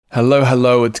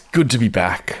Hello. It's good to be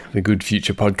back. The Good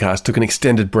Future podcast took an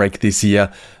extended break this year,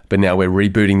 but now we're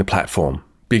rebooting the platform,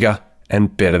 bigger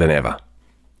and better than ever.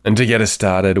 And to get us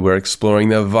started, we're exploring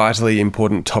the vitally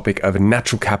important topic of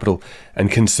natural capital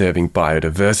and conserving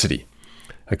biodiversity.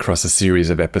 Across a series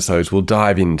of episodes, we'll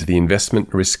dive into the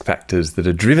investment risk factors that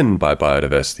are driven by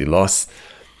biodiversity loss,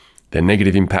 the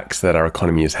negative impacts that our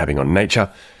economy is having on nature,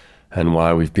 and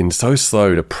why we've been so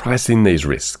slow to price in these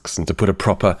risks and to put a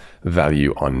proper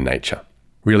value on nature.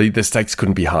 Really, the stakes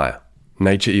couldn't be higher.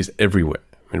 Nature is everywhere.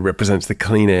 It represents the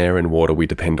clean air and water we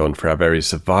depend on for our very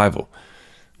survival,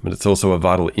 but it's also a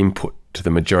vital input to the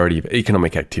majority of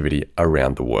economic activity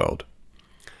around the world.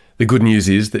 The good news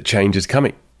is that change is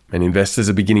coming, and investors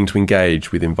are beginning to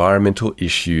engage with environmental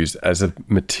issues as a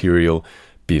material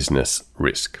business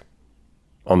risk.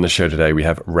 On the show today, we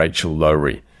have Rachel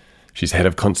Lowry. She's head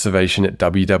of conservation at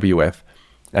WWF,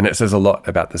 and it says a lot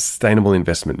about the sustainable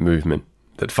investment movement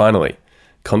that finally,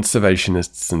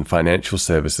 conservationists and financial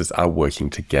services are working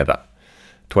together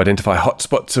to identify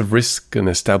hotspots of risk and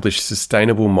establish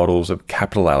sustainable models of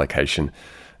capital allocation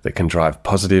that can drive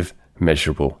positive,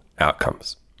 measurable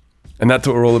outcomes. And that's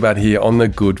what we're all about here on the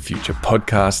Good Future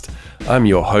podcast. I'm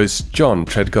your host, John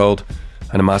Treadgold,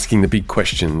 and I'm asking the big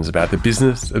questions about the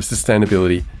business of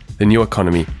sustainability, the new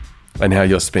economy, and how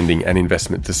your spending and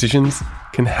investment decisions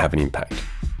can have an impact.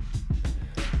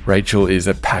 Rachel is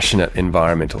a passionate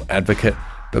environmental advocate,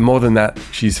 but more than that,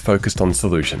 she's focused on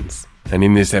solutions. And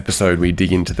in this episode, we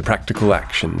dig into the practical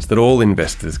actions that all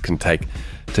investors can take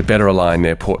to better align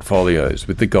their portfolios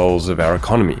with the goals of our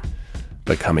economy,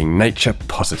 becoming nature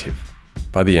positive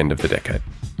by the end of the decade.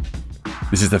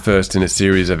 This is the first in a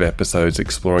series of episodes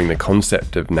exploring the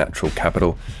concept of natural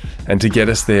capital, and to get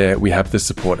us there, we have the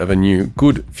support of a new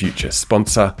Good Future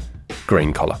sponsor,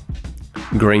 GreenCollar.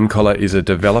 GreenCollar is a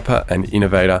developer and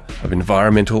innovator of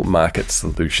environmental market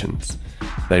solutions.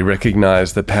 They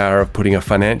recognise the power of putting a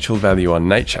financial value on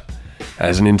nature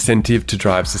as an incentive to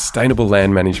drive sustainable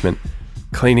land management,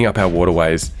 cleaning up our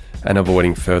waterways, and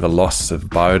avoiding further loss of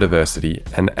biodiversity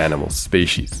and animal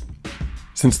species.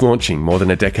 Since launching more than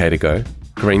a decade ago,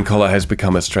 GreenCollar has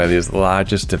become Australia's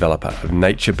largest developer of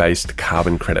nature-based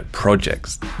carbon credit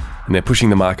projects, and they're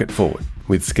pushing the market forward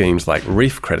with schemes like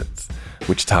reef credits,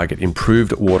 which target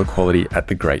improved water quality at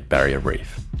the Great Barrier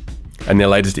Reef. And their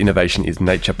latest innovation is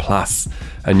Nature Plus,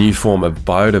 a new form of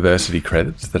biodiversity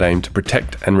credits that aim to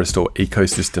protect and restore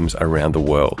ecosystems around the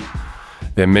world.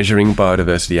 They're measuring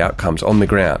biodiversity outcomes on the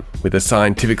ground with a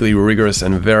scientifically rigorous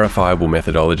and verifiable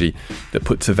methodology that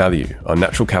puts a value on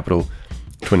natural capital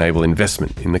to enable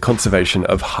investment in the conservation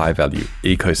of high-value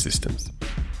ecosystems.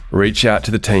 Reach out to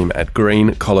the team at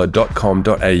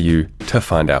greencollar.com.au to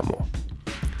find out more.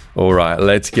 All right,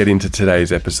 let's get into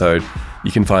today's episode.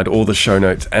 You can find all the show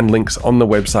notes and links on the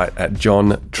website at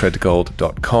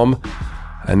johntreadgold.com,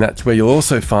 and that's where you'll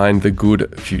also find the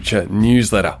Good Future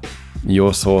newsletter,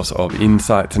 your source of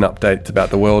insights and updates about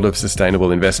the world of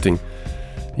sustainable investing.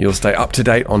 You'll stay up to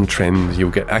date on trends, you'll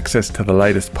get access to the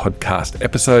latest podcast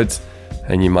episodes,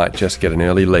 and you might just get an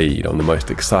early lead on the most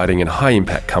exciting and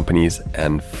high-impact companies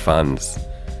and funds.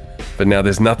 But now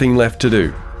there's nothing left to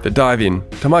do but dive in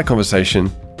to my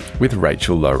conversation with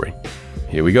Rachel Lowry.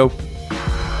 Here we go.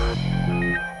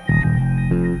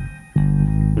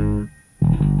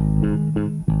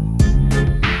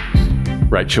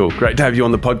 Rachel, great to have you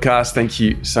on the podcast. Thank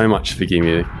you so much for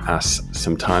giving us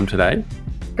some time today.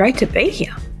 Great to be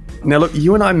here. Now, look,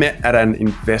 you and I met at an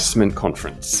investment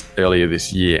conference earlier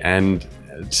this year, and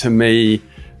to me,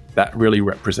 that really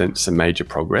represents some major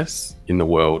progress in the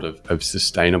world of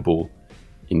sustainable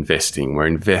investing, where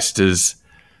investors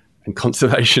and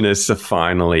conservationists are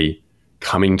finally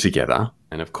coming together.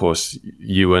 And of course,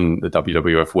 you and the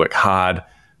WWF work hard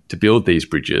to build these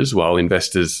bridges, while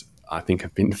investors, I think,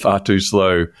 have been far too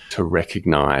slow to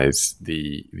recognise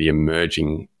the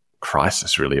emerging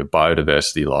crisis, really, of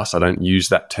biodiversity loss. I don't use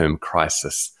that term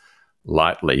crisis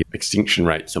lightly. Extinction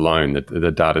rates alone,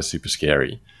 the data's super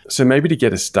scary. So maybe to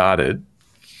get us started,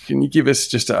 can you give us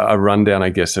just a rundown, I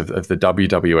guess, of the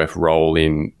WWF role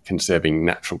in conserving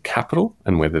natural capital,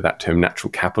 and whether that term natural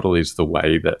capital is the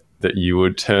way that you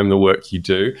would term the work you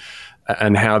do,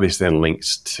 and how this then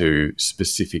links to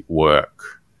specific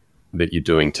work that you're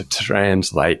doing to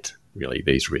translate, really,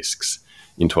 these risks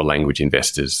into a language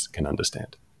investors can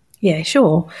understand? Yeah,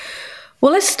 sure.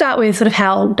 Well, let's start with sort of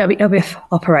how WWF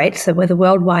operates. So we're the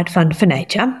Worldwide Fund for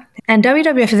Nature, and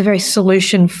WWF is a very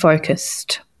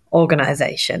solution-focused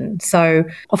organisation. So,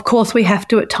 of course, we have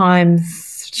to at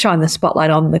times shine the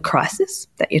spotlight on the crisis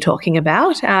that you're talking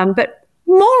about, but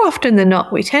more often than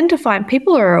not, we tend to find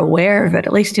people are aware of it,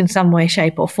 at least in some way,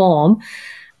 shape or form,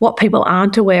 what people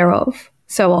aren't aware of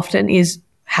so often is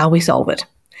how we solve it.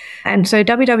 And so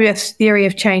WWF's theory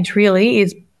of change really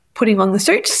is putting on the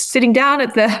suits, sitting down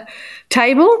at the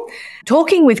table,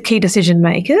 talking with key decision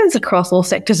makers across all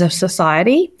sectors of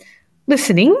society,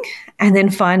 listening, and then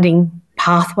finding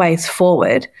pathways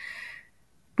forward.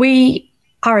 We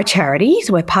are a charity,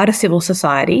 so we're part of civil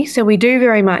society, so we do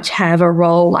very much have a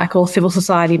role, like all civil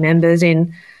society members,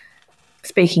 in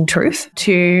speaking truth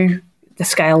to the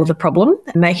scale of the problem,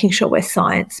 and making sure we're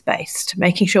science-based,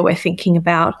 making sure we're thinking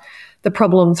about the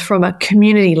problems from a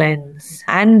community lens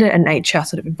and a nature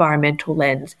sort of environmental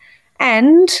lens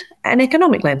and an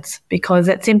economic lens, because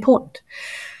it's important.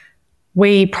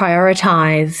 We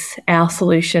prioritise our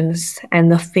solutions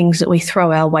and the things that we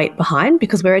throw our weight behind,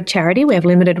 because we're a charity, we have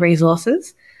limited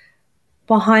resources,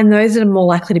 behind those that are more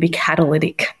likely to be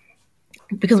catalytic,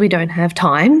 because we don't have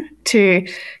time to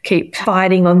keep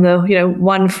fighting on the,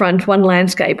 one front, one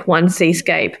landscape, one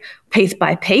seascape, piece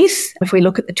by piece. If we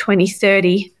look at the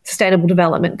 2030 Sustainable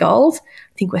Development Goals,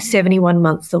 I think we're 71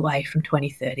 months away from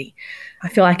 2030. I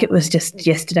feel like it was just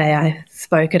yesterday I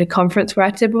spoke at a conference where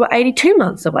I said we're 82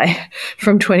 months away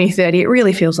from 2030. It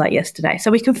really feels like yesterday. So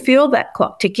we can feel that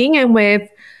clock ticking, and we're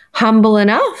humble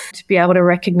enough to be able to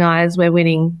recognise we're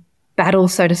winning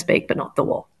battles, so to speak, but not the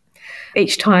war.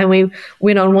 Each time we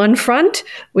win on one front,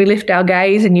 we lift our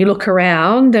gaze and you look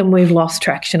around and we've lost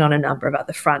traction on a number of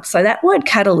other fronts. So that word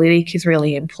catalytic is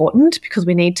really important, because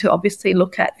we need to obviously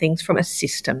look at things from a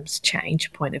systems change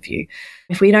point of view.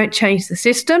 If we don't change the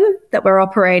system that we're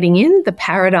operating in, the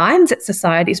paradigms that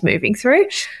society is moving through,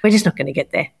 we're just not going to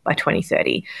get there by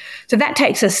 2030. So that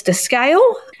takes us to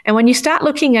scale. And when you start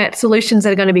looking at solutions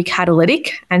that are going to be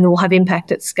catalytic and will have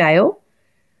impact at scale,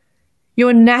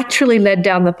 you're naturally led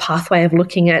down the pathway of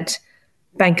looking at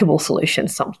bankable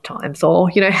solutions sometimes, or,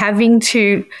 having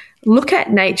to look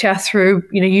at nature through,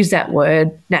 use that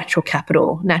word, natural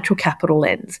capital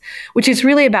lens, which is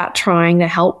really about trying to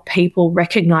help people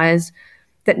recognise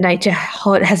that nature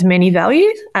has many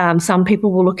values. Some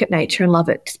people will look at nature and love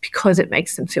it just because it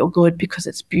makes them feel good, because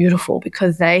it's beautiful,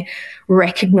 because they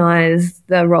recognise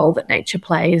the role that nature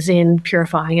plays in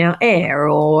purifying our air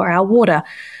or our water.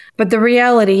 But the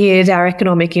reality is our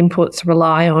economic inputs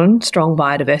rely on strong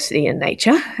biodiversity in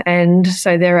nature. And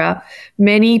so there are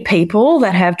many people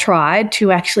that have tried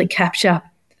to actually capture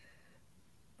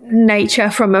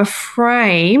nature from a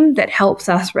frame that helps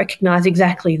us recognise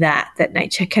exactly that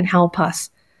nature can help us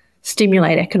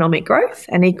stimulate economic growth.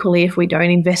 And equally, if we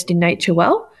don't invest in nature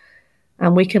well,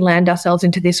 we can land ourselves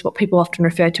into this, what people often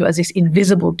refer to as this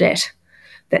invisible debt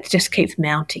that just keeps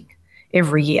mounting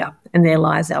every year. And there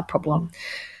lies our problem.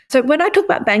 So when I talk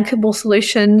about bankable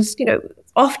solutions,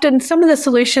 often some of the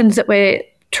solutions that we're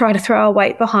trying to throw our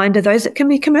weight behind are those that can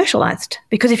be commercialised.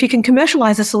 Because if you can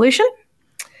commercialise a solution,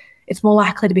 it's more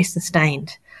likely to be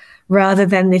sustained, rather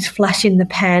than this flash in the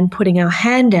pan, putting our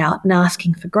hand out and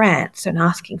asking for grants and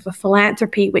asking for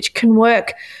philanthropy, which can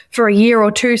work for a year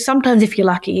or two, sometimes if you're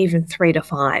lucky, even 3 to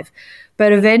 5.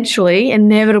 But eventually,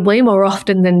 inevitably, more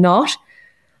often than not,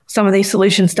 some of these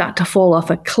solutions start to fall off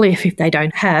a cliff if they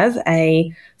don't have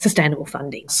a sustainable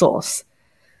funding source.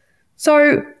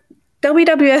 So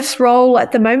WWF's role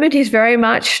at the moment is very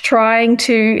much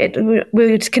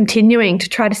we're continuing to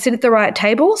try to sit at the right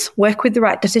tables, work with the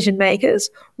right decision makers,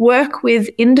 work with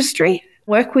industry,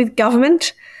 work with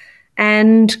government,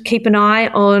 and keep an eye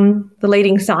on the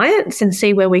leading science and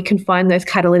see where we can find those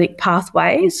catalytic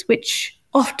pathways, which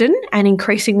often and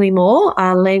increasingly more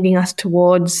are leading us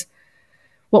towards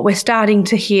what we're starting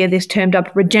to hear this termed up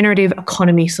regenerative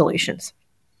economy solutions.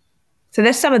 So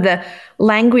there's some of the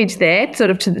language there, sort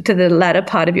of to the latter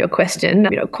part of your question.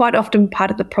 Quite often part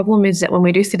of the problem is that when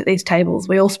we do sit at these tables,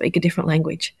 we all speak a different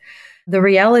language. The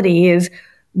reality is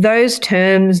those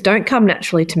terms don't come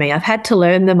naturally to me. I've had to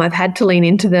learn them. I've had to lean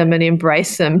into them and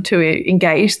embrace them to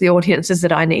engage the audiences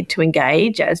that I need to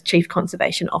engage as Chief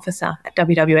Conservation Officer at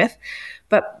WWF.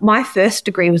 But my first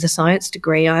degree was a science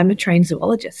degree. I'm a trained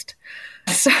zoologist.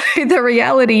 So the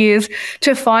reality is,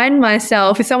 to find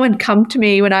myself, if someone come to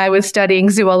me when I was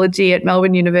studying zoology at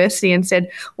Melbourne University and said,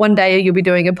 one day you'll be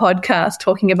doing a podcast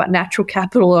talking about natural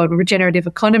capital or regenerative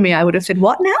economy, I would have said,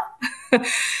 what now?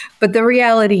 But the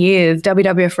reality is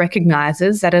WWF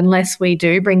recognises that unless we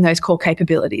do bring those core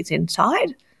capabilities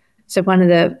inside, so one of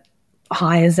the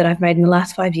hires that I've made in the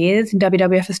last 5 years in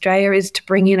WWF Australia is to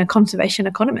bring in a conservation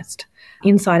economist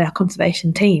inside our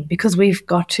conservation team, because we've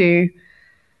got to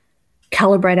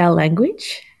calibrate our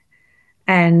language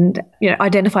and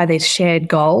identify these shared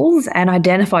goals and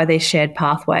identify these shared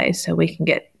pathways so we can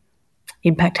get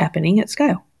impact happening at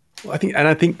scale. Well,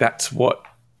 I think that's what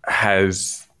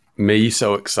has me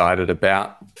so excited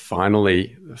about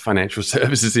finally the financial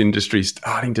services industry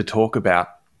starting to talk about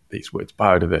these words: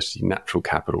 biodiversity, natural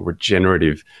capital,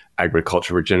 regenerative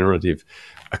agriculture, regenerative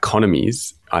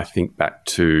economies. I think back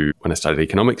to when I studied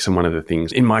economics, and one of the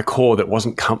things in my core that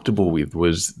wasn't comfortable with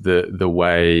was the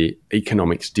way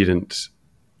economics didn't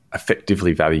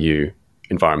effectively value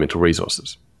environmental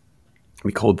resources.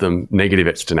 We called them negative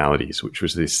externalities, which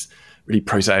was this really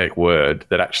prosaic word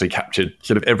that actually captured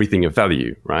sort of everything of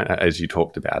value, right? As you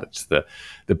talked about, it's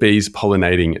the bees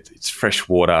pollinating, it's fresh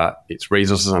water, it's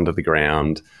resources under the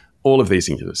ground, all of these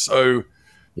things are so,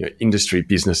 industry,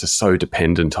 business are so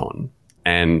dependent on.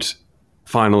 And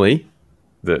finally,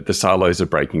 the silos are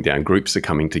breaking down, groups are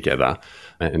coming together,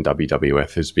 and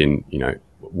WWF has been,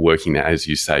 working, as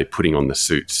you say, putting on the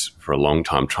suits for a long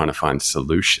time, trying to find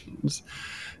solutions.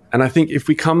 And I think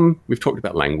we've talked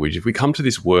about language, if we come to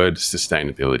this word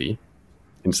sustainability,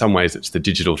 in some ways it's the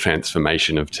digital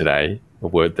transformation of today, a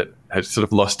word that has sort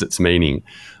of lost its meaning.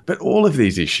 But all of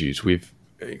these issues with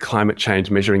climate change,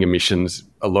 measuring emissions,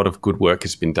 a lot of good work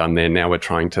has been done there. Now we're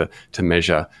trying to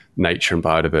measure nature and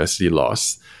biodiversity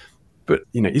loss. But,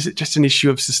 is it just an issue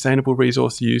of sustainable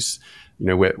resource use?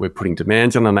 We're putting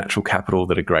demands on our natural capital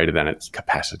that are greater than its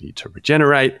capacity to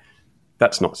regenerate.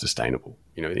 That's not sustainable,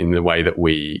 in the way that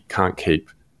we can't keep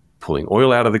pulling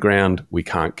oil out of the ground, we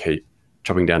can't keep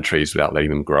chopping down trees without letting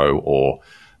them grow, or,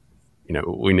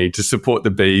 we need to support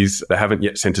the bees. They haven't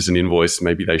yet sent us an invoice,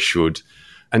 maybe they should.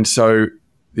 And so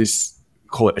this,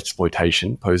 call it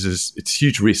exploitation, poses its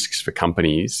huge risks for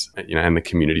companies, and the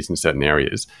communities in certain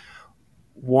areas.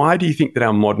 Why do you think that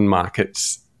our modern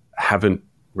markets haven't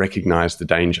recognized the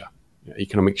danger?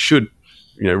 Economics should,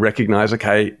 recognize,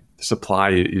 okay, supply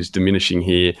is diminishing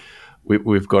here.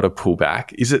 We've got to pull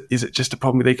back. Is it just a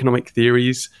problem with economic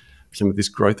theories? Some of this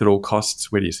growth at all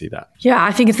costs? Where do you see that? Yeah,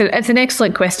 I think it's an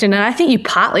excellent question. And I think you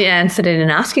partly answered it in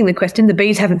asking the question. The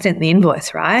bees haven't sent the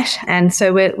invoice, right? And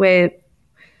so we're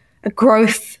a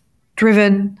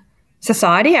growth-driven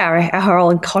society. Our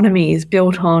whole economy is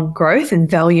built on growth and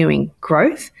valuing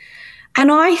growth. And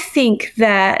I think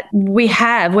that we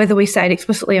have, whether we say it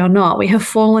explicitly or not, we have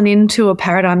fallen into a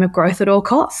paradigm of growth at all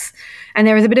costs. And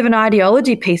there is a bit of an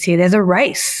ideology piece here. There's a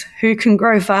race. Who can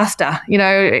grow faster?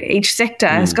 Each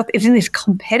sector is in this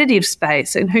competitive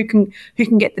space, and who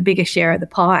can get the bigger share of the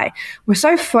pie. We're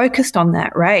so focused on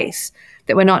that race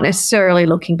that we're not necessarily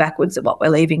looking backwards at what we're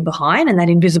leaving behind and that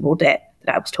invisible debt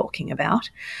that I was talking about.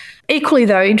 Equally,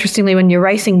 though, interestingly, when you're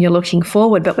racing, you're looking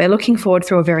forward, but we're looking forward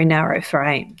through a very narrow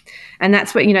frame. And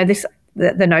that's what,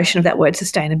 the notion of that word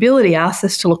sustainability asks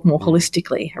us to look more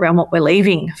holistically around what we're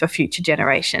leaving for future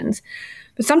generations.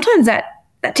 But sometimes that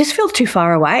just feels too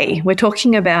far away. We're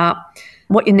talking about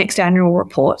what your next annual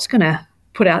report's going to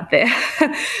put out there.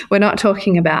 We're not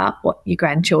talking about what your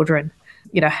grandchildren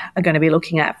are going to be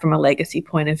looking at from a legacy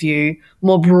point of view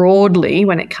more broadly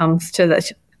when it comes to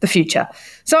the future.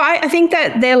 So I think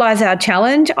that there lies our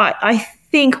challenge. I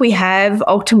think we have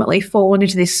ultimately fallen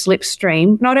into this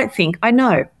slipstream.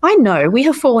 No, I know we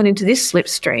have fallen into this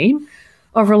slipstream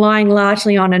of relying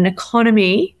largely on an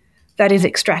economy that is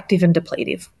extractive and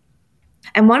depletive.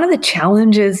 And one of the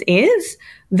challenges is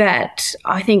that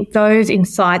I think those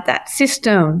inside that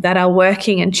system that are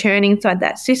working and churning inside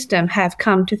that system have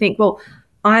come to think, well,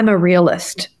 I'm a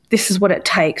realist. This is what it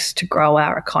takes to grow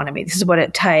our economy. This is what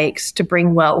it takes to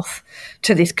bring wealth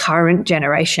to this current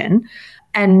generation.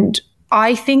 And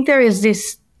I think there is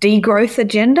this degrowth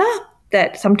agenda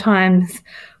that sometimes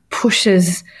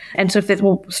pushes and sort of says,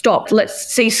 well, stop, let's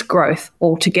cease growth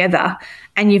altogether.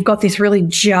 And you've got this really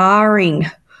jarring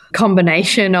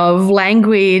combination of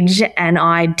language and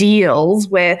ideals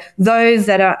where those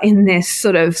that are in this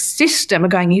sort of system are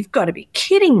going, you've got to be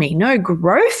kidding me, no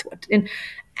growth.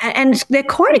 And they're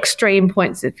quite extreme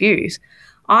points of views.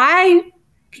 I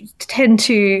tend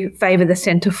to favour the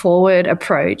centre-forward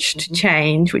approach to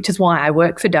change, which is why I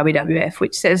work for WWF,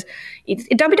 which says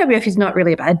WWF is not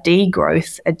really about a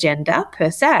degrowth agenda per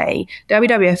se.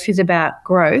 WWF is about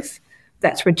growth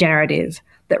that's regenerative,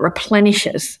 that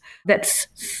replenishes, that's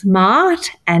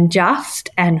smart and just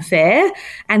and fair,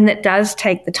 and that does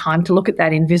take the time to look at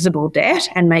that invisible debt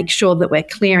and make sure that we're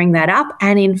clearing that up.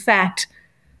 And in fact,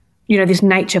 this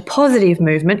nature positive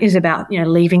movement is about,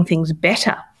 leaving things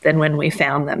better than when we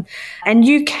found them. And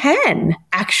you can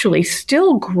actually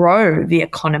still grow the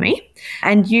economy,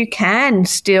 and you can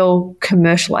still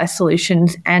commercialize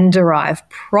solutions and derive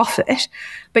profit,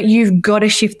 but you've got to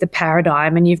shift the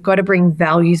paradigm and you've got to bring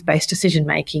values-based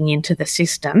decision-making into the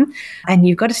system, and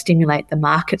you've got to stimulate the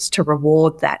markets to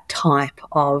reward that type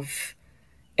of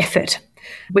effort,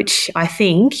 which I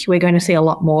think we're going to see a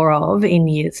lot more of in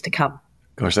years to come.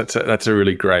 Gosh, that's a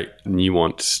really great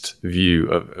nuanced view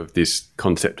of this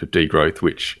concept of degrowth,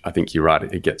 which I think you're right,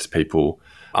 it gets people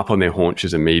up on their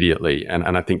haunches immediately.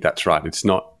 And I think that's right. It's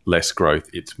not less growth,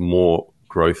 it's more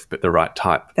growth, but the right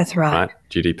type. That's right.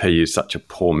 GDP is such a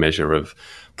poor measure of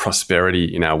prosperity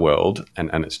in our world,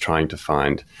 and it's trying to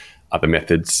find other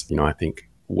methods. I think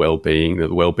the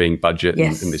well-being budget,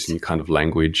 yes, and this new kind of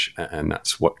language, and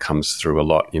that's what comes through a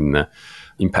lot in the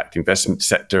impact investment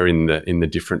sector, in the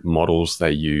different models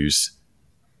they use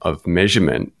of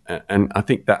measurement. And I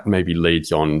think that maybe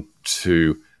leads on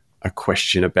to a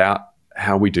question about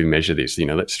how we do measure this.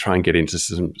 Let's try and get into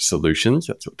some solutions.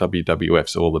 That's what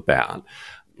WWF's all about.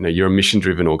 You're a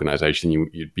mission-driven organization.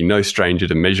 You'd be no stranger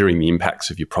to measuring the impacts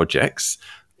of your projects.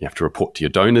 You have to report to your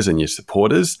donors and your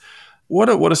supporters. What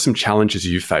are some challenges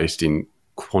you faced in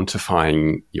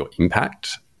quantifying your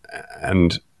impact?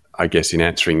 And I guess in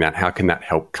answering that, how can that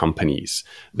help companies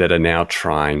that are now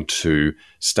trying to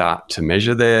start to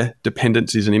measure their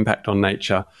dependencies and impact on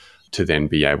nature to then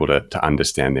be able to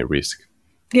understand their risk?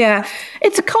 Yeah,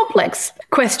 it's a complex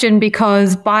question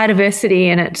because biodiversity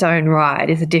in its own right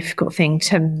is a difficult thing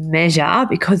to measure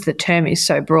because the term is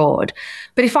so broad.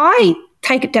 But if I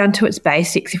take it down to its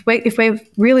basics, if we're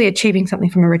really achieving something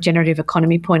from a regenerative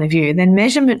economy point of view, then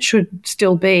measurement should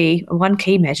still be, one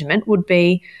key measurement would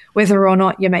be whether or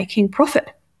not you're making profit.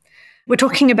 We're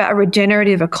talking about a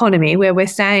regenerative economy where we're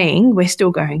saying we're still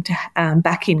going to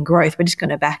back in growth. We're just going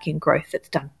to back in growth that's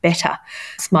done better,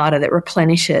 smarter, that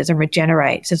replenishes and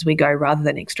regenerates as we go rather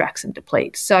than extracts and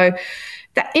depletes. So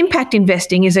that impact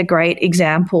investing is a great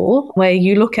example where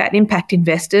you look at impact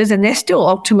investors and they're still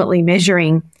ultimately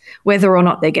measuring whether or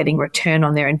not they're getting return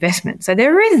on their investment. So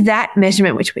there is that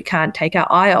measurement which we can't take our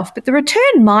eye off, but the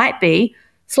return might be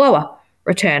slower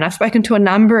return. I've spoken to a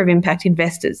number of impact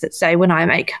investors that say when I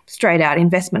make straight out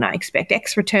investment, I expect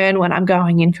X return. When I'm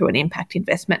going into an impact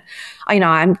investment,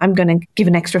 I'm going to give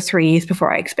an extra 3 years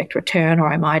before I expect return, or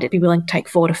I might be willing to take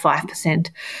 4 to 5%,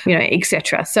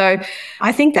 etc. So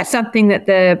I think that's something that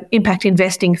the impact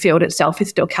investing field itself is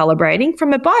still calibrating.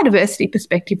 From a biodiversity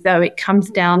perspective, though, it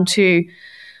comes down to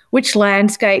which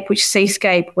landscape, which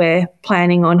seascape we're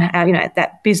planning on,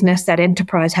 that business, that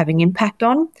enterprise having impact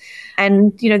on.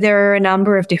 And, there are a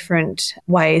number of different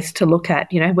ways to look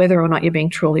at, whether or not you're being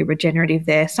truly regenerative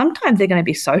there. Sometimes they're going to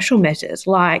be social measures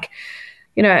like,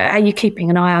 are you keeping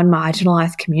an eye on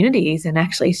marginalised communities and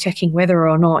actually checking whether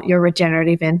or not your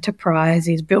regenerative enterprise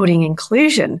is building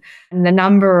inclusion and the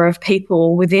number of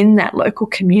people within that local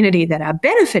community that are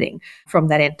benefiting from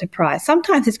that enterprise?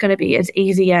 Sometimes it's going to be as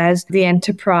easy as the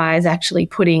enterprise actually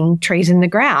putting trees in the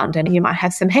ground, and you might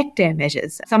have some hectare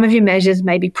measures. Some of your measures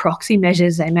may be proxy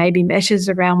measures. They may be measures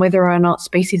around whether or not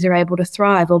species are able to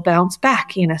thrive or bounce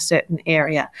back in a certain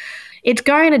area. It's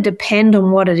going to depend on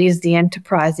what it is the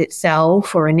enterprise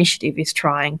itself or initiative is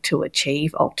trying to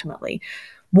achieve ultimately.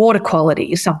 Water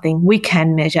quality is something we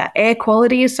can measure. Air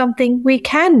quality is something we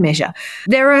can measure.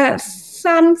 There are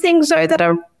some things, though, that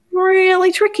are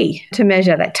really tricky to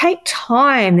measure. They take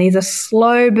time. These are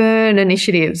slow burn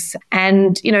initiatives.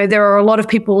 And, there are a lot of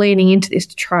people leaning into this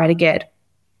to try to get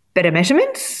better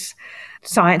measurements.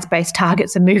 Science-based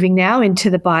targets are moving now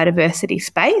into the biodiversity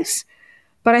space.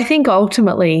 But I think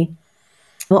ultimately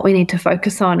what we need to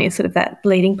focus on is sort of that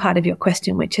leading part of your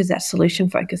question, which is that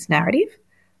solution-focused narrative.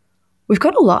 We've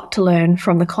got a lot to learn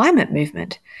from the climate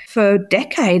movement. For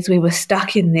decades, we were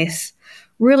stuck in this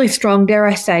really strong, dare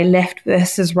I say, left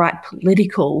versus right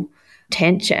political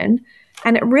tension.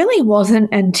 And it really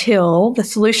wasn't until the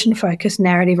solution-focused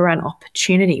narrative around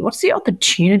opportunity. What's the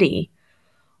opportunity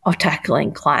of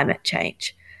tackling climate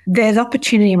change? There's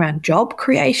opportunity around job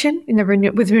creation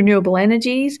with renewable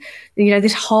energies.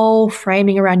 This whole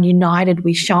framing around united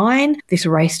we shine, this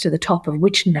race to the top of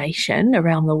which nation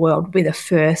around the world will be the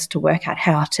first to work out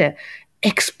how to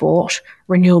export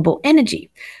renewable energy.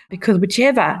 Because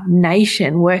whichever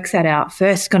nation works that out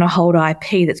first is going to hold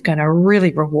IP that's going to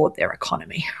really reward their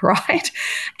economy, right?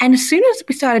 And as soon as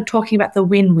we started talking about the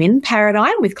win-win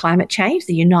paradigm with climate change,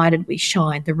 the united we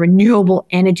shine, the renewable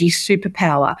energy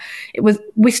superpower,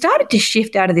 we started to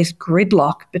shift out of this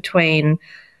gridlock between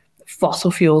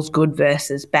fossil fuels good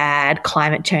versus bad,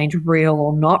 climate change real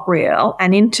or not real,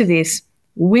 and into this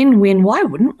win-win. Why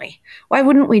wouldn't we? Why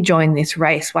wouldn't we join this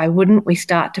race? Why wouldn't we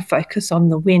start to focus on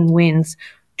the win-wins,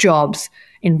 jobs,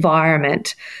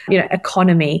 environment,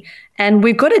 economy? And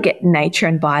we've got to get nature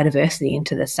and biodiversity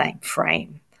into the same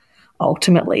frame.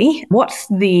 Ultimately, what's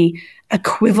the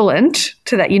equivalent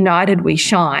to that united we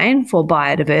shine for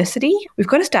biodiversity? We've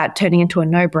got to start turning into a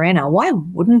no-brainer. Why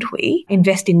wouldn't we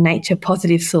invest in nature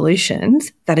positive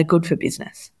solutions that are good for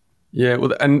business? Yeah,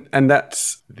 well, and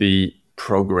that's the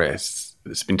progress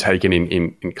that's been taken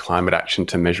in climate action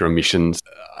to measure emissions.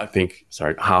 I think,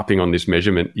 harping on this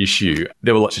measurement issue,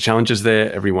 there were lots of challenges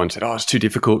there. Everyone said, it's too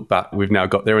difficult, but we've now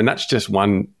got there. And that's just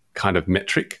one kind of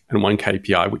metric and one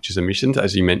KPI, which is emissions.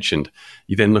 As you mentioned,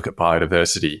 you then look at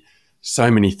biodiversity.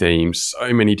 So many themes,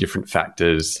 so many different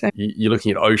factors. You're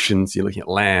looking at oceans, you're looking at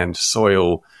land,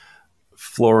 soil,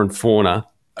 flora and fauna.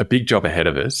 A big job ahead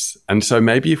of us. And so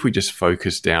maybe if we just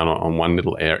focus down on one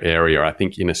little area, I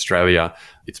think in Australia,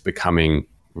 it's becoming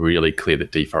really clear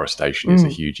that deforestation is a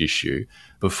huge issue.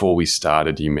 Before we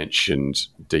started, you mentioned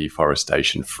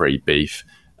deforestation-free beef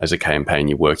as a campaign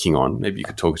you're working on. Maybe you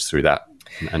could talk us through that.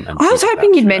 And I was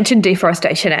hoping you'd mention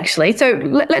deforestation, actually. So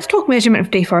let's talk measurement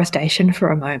of deforestation for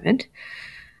a moment.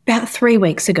 About 3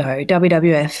 weeks ago,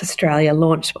 WWF Australia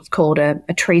launched what's called a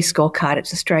tree scorecard.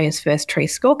 It's Australia's first tree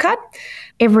scorecard.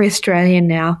 Every Australian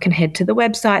now can head to the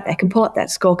website, they can pull up that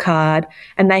scorecard,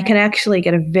 and they can actually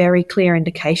get a very clear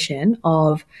indication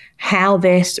of how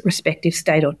their respective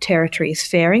state or territory is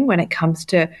faring when it comes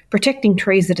to protecting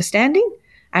trees that are standing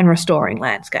and restoring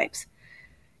landscapes.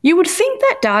 You would think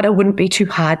that data wouldn't be too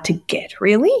hard to get,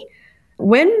 really.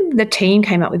 When the team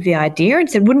came up with the idea and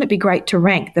said, wouldn't it be great to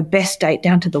rank the best state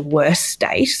down to the worst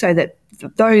state so that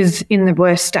those in the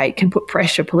worst state can put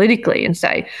pressure politically and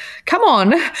say, come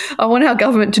on, I want our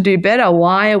government to do better.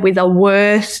 Why are we the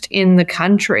worst in the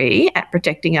country at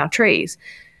protecting our trees?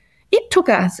 It took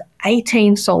us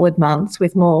 18 solid months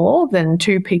with more than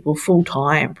 2 people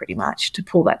full-time pretty much to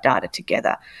pull that data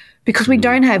together because we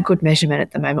don't have good measurement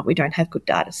at the moment. We don't have good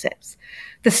data sets.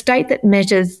 The state that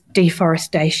measures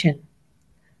deforestation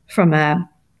from a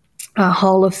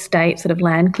whole of state sort of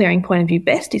land clearing point of view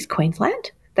best is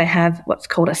Queensland. They have what's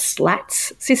called a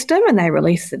SLATS system and they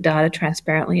release the data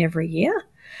transparently every year.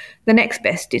 The next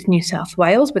best is New South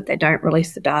Wales, but they don't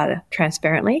release the data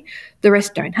transparently. The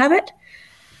rest don't have it.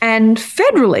 And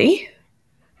federally,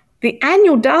 the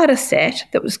annual data set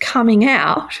that was coming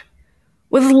out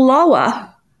was lower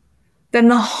than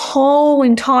the whole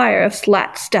entire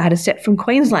SLATS data set from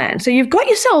Queensland. So you've got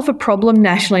yourself a problem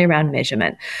nationally around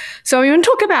measurement. So when we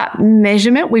talk about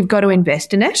measurement, we've got to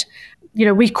invest in it.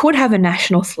 We could have a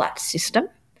national SLATS system.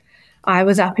 I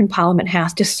was up in Parliament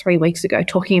House just 3 weeks ago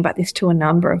talking about this to a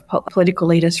number of political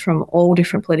leaders from all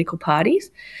different political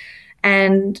parties.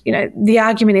 And, the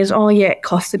argument is, it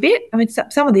costs a bit. I mean,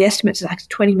 some of the estimates are like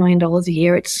 $20 million a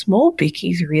year. It's small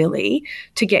bickies, really,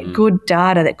 to get good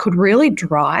data that could really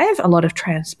drive a lot of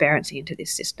transparency into this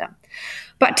system.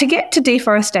 But to get to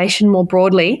deforestation more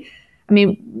broadly, I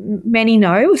mean, many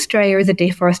know Australia is a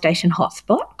deforestation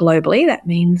hotspot globally. That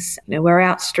means, we're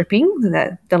outstripping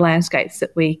the landscapes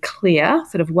that we clear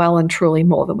sort of well and truly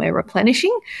more than we're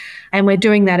replenishing. And we're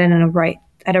doing that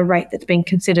at a rate that's been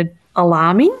considered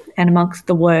alarming and amongst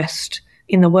the worst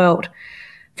in the world.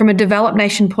 From a developed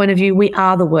nation point of view, we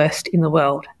are the worst in the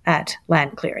world at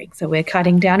land clearing. So we're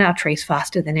cutting down our trees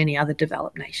faster than any other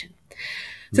developed nation.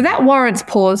 So that warrants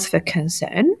pause for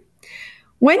concern.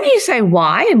 When you say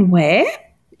why and where,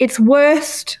 it's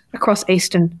worst across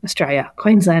Eastern Australia,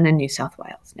 Queensland and New South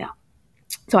Wales now.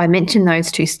 So I mentioned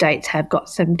those 2 states have got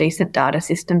some decent data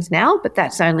systems now, but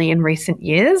that's only in recent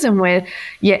years, and we're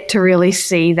yet to really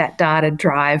see that data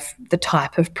drive the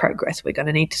type of progress we're going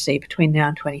to need to see between now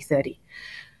and 2030.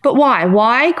 But why?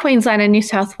 Why Queensland and New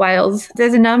South Wales?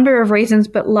 There's a number of reasons,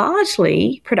 but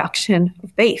largely production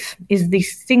of beef is the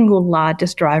single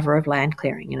largest driver of land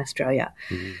clearing in Australia.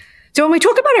 Mm-hmm. So when we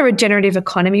talk about a regenerative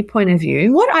economy point of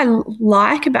view, what I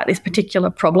like about this particular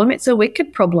problem, it's a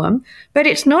wicked problem, but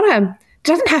it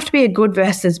doesn't have to be a good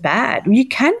versus bad. You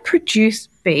can produce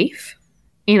beef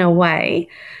in a way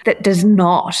that does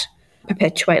not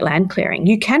perpetuate land clearing.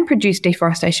 You can produce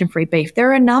deforestation-free beef. There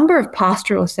are a number of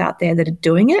pastoralists out there that are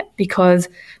doing it because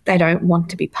they don't want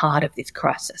to be part of this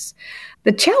crisis.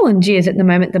 The challenge is at the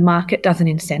moment the market doesn't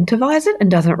incentivise it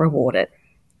and doesn't reward it.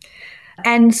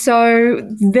 And so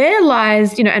there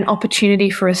lies, an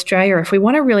opportunity for Australia if we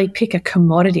want to really pick a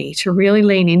commodity to really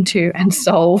lean into and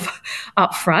solve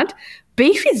up front.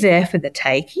 Beef is there for the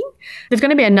taking. There's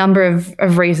going to be a number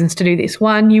of reasons to do this.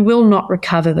 One, you will not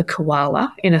recover the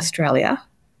koala in Australia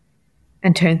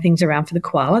and turn things around for the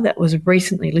koala that was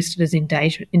recently listed as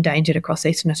endangered across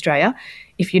Eastern Australia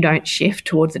if you don't shift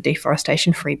towards a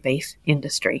deforestation-free beef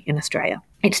industry in Australia.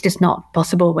 It's just not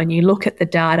possible. When you look at the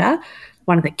data,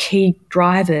 one of the key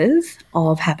drivers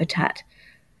of habitat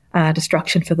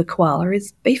destruction for the koala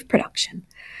is beef production.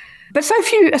 But so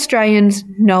few Australians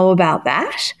know about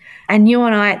that. And you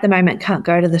and I at the moment can't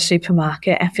go to the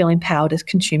supermarket and feel empowered as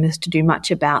consumers to do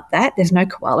much about that. There's no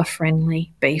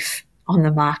koala-friendly beef on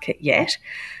the market yet.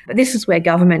 But this is where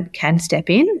government can step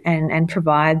in and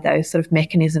provide those sort of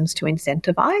mechanisms to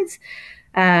incentivise.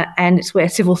 And it's where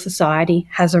civil society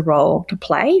has a role to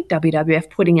play. WWF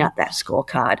putting out that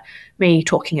scorecard, me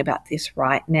talking about this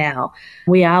right now.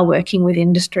 We are working with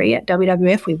industry at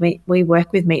WWF. We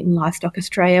work with Meat and Livestock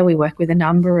Australia. We work with a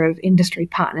number of industry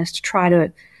partners to try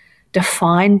to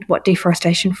define what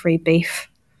deforestation-free beef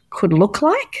could look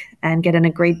like and get an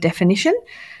agreed definition.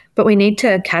 But we need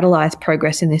to catalyse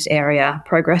progress in this area.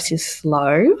 Progress is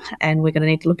slow, and we're going to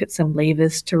need to look at some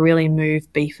levers to really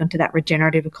move beef into that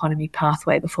regenerative economy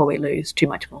pathway before we lose too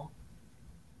much more.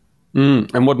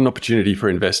 And what an opportunity for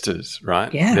investors,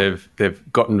 right? Yeah.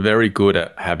 They've gotten very good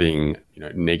at having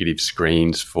negative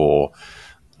screens for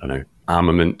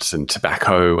armaments and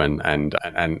tobacco and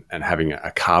having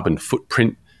a carbon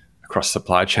footprint across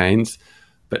supply chains.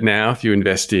 But now, if you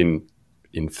invest in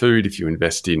food, if you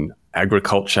invest in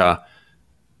agriculture,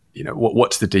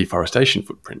 what's the deforestation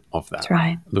footprint of that? That's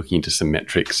right. Looking into some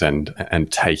metrics and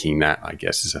taking that, I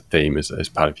guess, as a theme, as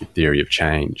part of your theory of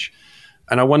change.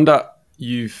 And I wonder,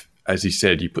 as you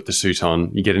said, you put the suit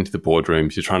on, you get into the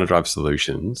boardrooms, you're trying to drive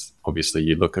solutions. Obviously,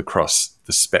 you look across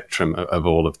the spectrum of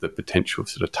all of the potential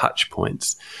sort of touch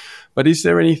points. But is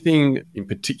there anything in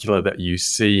particular that you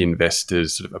see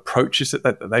investors sort of approaches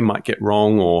that they might get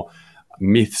wrong, or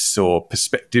myths or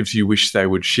perspectives you wish they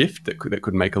would shift that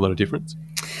could make a lot of difference?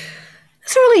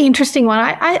 It's a really interesting one.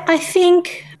 I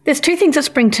think there's two things that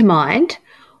spring to mind.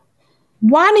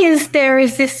 One is there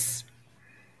is this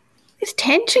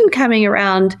tension coming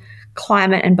around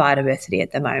climate and biodiversity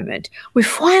at the moment. We're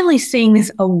finally seeing this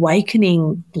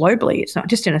awakening globally. It's not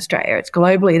just in Australia, it's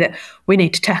globally, that we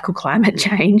need to tackle climate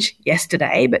change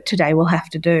yesterday, but today we'll have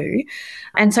to do.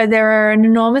 And so there are an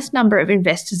enormous number of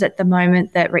investors at the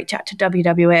moment that reach out to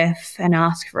WWF and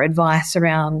ask for advice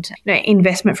around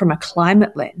investment from a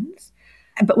climate lens.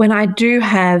 But when I do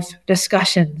have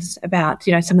discussions about,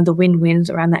 some of the win-wins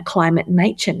around that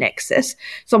climate-nature nexus,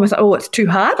 it's almost like, it's too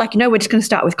hard. We're just going to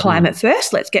start with climate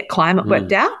first. Let's get climate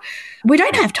worked out. We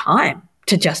don't have time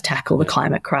to just tackle the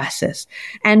climate crisis.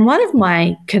 And one of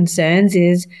my concerns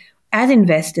is, as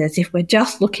investors, if we're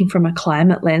just looking from a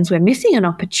climate lens, we're missing an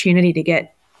opportunity to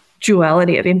get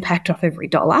duality of impact off every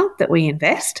dollar that we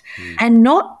invest. And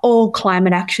not all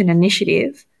climate action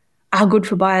initiatives are good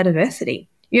for biodiversity.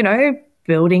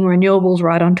 Building renewables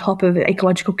right on top of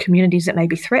ecological communities that may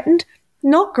be threatened,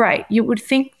 not great. You would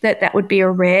think that would be a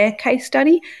rare case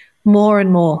study. More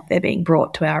and more, they're being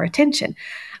brought to our attention.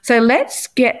 So let's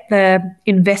get the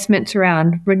investments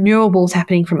around renewables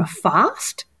happening from a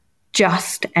fast,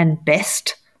 just and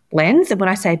best lens. And when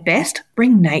I say best,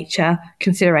 bring nature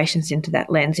considerations into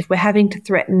that lens. If we're having to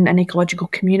threaten an ecological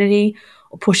community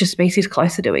or push a species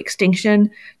closer to extinction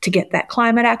to get that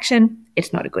climate action,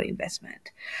 it's not a good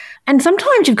investment. And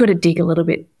sometimes you've got to dig a little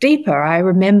bit deeper. I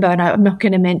remember, and I'm not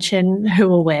going to mention who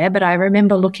or where, but I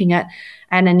remember looking at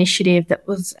an initiative that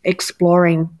was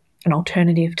exploring an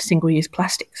alternative to single-use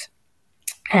plastics.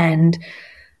 And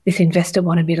this investor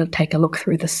wanted me to take a look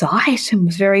through the site and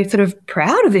was very sort of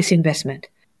proud of this investment.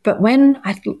 But when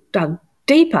I dug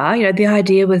deeper, the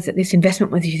idea was that this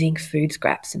investment was using food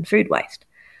scraps and food waste.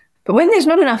 But when there's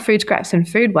not enough food scraps and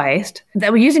food waste, they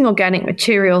were using organic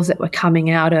materials that were coming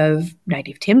out of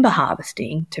native timber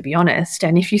harvesting, to be honest.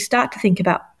 And if you start to think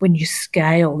about when you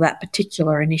scale that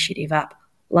particular initiative up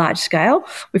large scale,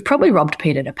 we've probably robbed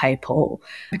Peter to pay Paul,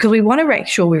 because we want to make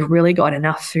sure we've really got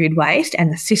enough food waste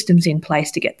and the systems in place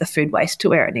to get the food waste to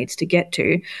where it needs to get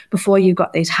to before you've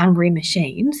got these hungry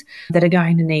machines that are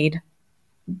going to need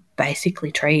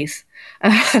basically trees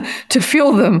to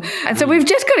fuel them. And so we've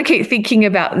just got to keep thinking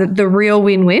about the real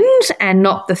win-wins and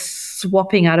not the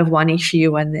swapping out of one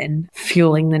issue and then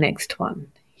fueling the next one.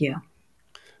 Yeah.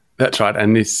 That's right.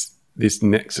 And this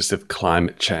nexus of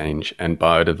climate change and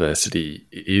biodiversity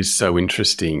is so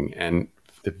interesting. And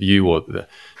the view or the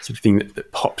sort of thing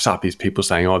that pops up is people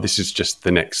saying, this is just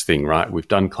the next thing, right? We've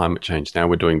done climate change. Now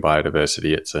we're doing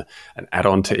biodiversity. It's an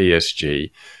add-on to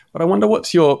ESG. But I wonder,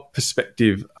 what's your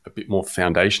perspective a bit more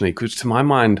foundationally? Because to my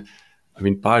mind,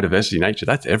 biodiversity, nature,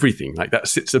 that's everything. That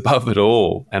sits above it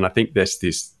all. And I think there's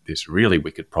this really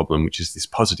wicked problem, which is this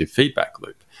positive feedback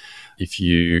loop. If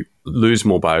you lose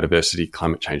more biodiversity,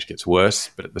 climate change gets worse.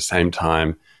 But at the same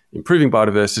time, improving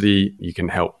biodiversity, you can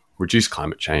help reduce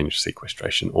climate change,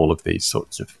 sequestration, all of these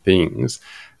sorts of things.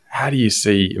 How do you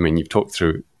see, you've talked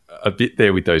through a bit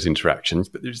there with those interactions,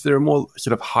 but is there a more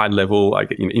sort of high level, like,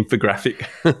 infographic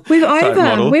We've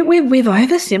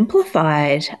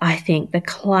oversimplified, I think, the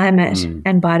climate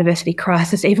and biodiversity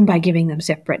crisis, even by giving them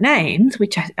separate names,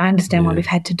 which I understand why we've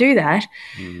had to do that.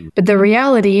 But the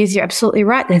reality is, you're absolutely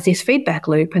right. There's this feedback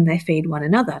loop, and they feed one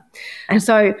another. And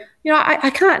so, I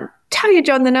can't tell you,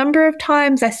 John, the number of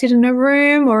times I sit in a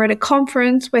room or at a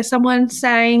conference where someone's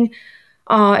saying,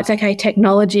 oh, it's okay,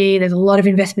 technology, there's a lot of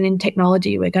investment in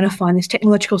technology. We're going to find this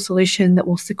technological solution that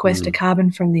will sequester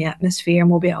carbon from the atmosphere, and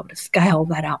we'll be able to scale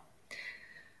that up.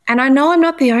 And I know I'm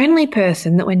not the only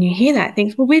person that when you hear that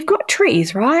thinks, well, we've got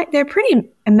trees, right? They're a pretty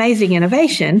amazing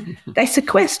innovation. They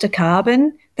sequester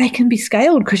carbon. They can be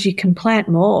scaled because you can plant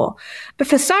more. But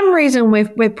for some reason,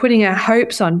 we're putting our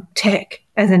hopes on tech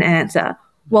as an answer,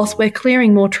 whilst we're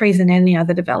clearing more trees than any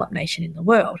other developed nation in the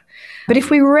world. But if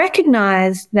we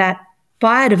recognise that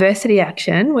biodiversity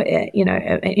action,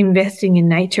 investing in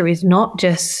nature is not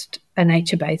just a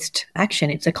nature-based action,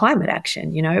 it's a climate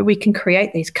action. We can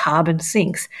create these carbon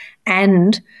sinks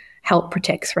and help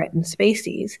protect threatened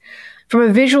species. From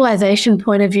a visualization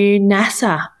point of view,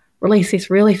 NASA released this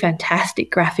really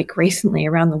fantastic graphic recently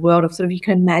around the world of you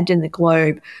can imagine the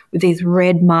globe with these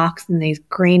red marks and these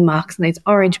green marks and these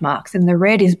orange marks. And the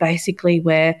red is basically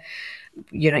where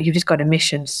you've just got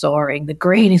emissions soaring. The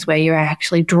green is where you're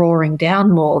actually drawing down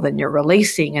more than you're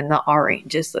releasing, and the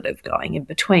orange is sort of going in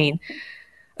between.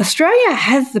 Australia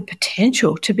has the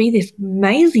potential to be this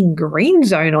amazing green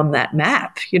zone on that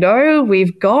map. We're a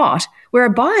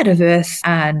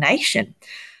biodiverse nation.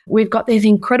 We've got these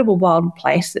incredible wild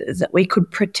places that we could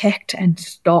protect and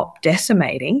stop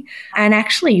decimating. And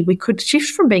actually, we could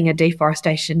shift from being a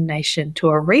deforestation nation to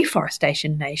a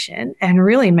reforestation nation and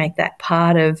really make that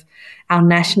part of our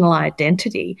national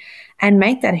identity and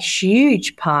make that a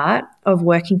huge part of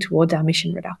working towards our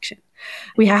mission reduction.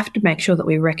 We have to make sure that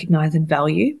we recognise and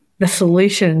value the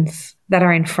solutions that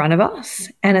are in front of us.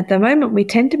 And at the moment, we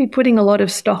tend to be putting a lot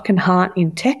of stock and heart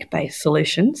in tech-based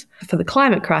solutions for the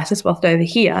climate crisis, whilst over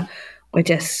here, we're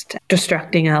just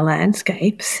destructing our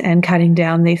landscapes and cutting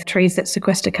down these trees that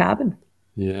sequester carbon.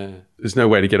 Yeah, there's no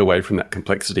way to get away from that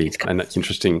complexity. And that's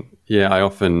interesting. Yeah, I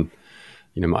often,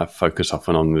 I focus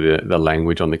often on the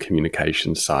language, on the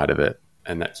communication side of it.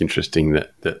 And that's interesting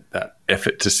that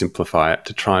effort to simplify it,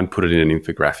 to try and put it in an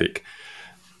infographic,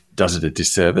 does it a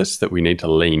disservice, that we need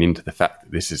to lean into the fact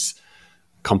that this is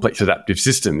a complex adaptive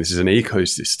system, this is an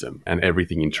ecosystem, and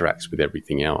everything interacts with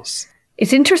everything else.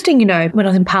 It's interesting, when I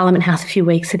was in Parliament House a few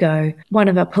weeks ago, one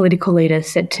of our political leaders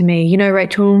said to me,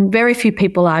 Rachel, very few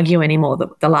people argue anymore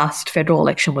that the last federal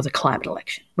election was a climate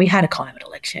election. We had a climate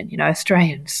election,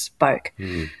 Australians spoke.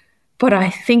 But I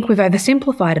think we've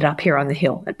oversimplified it up here on the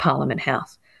Hill at Parliament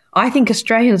House. I think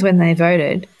Australians, when they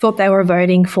voted, thought they were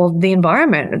voting for the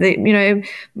environment.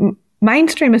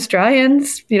 Mainstream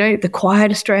Australians, the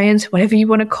quiet Australians, whatever you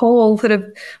want to call, sort of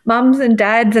mums and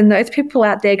dads and those people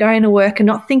out there going to work and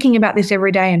not thinking about this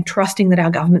every day and trusting that our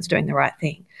government's doing the right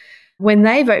thing. When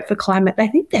they vote for climate, they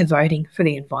think they're voting for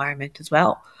the environment as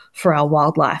well, for our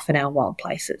wildlife and our wild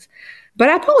places. But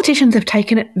our politicians have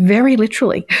taken it very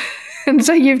literally. And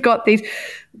so you've got these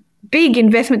big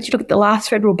investments. You look at the last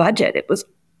federal budget, it was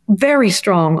very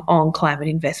strong on climate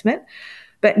investment.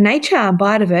 But nature and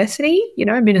biodiversity,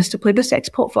 Minister Plibersek's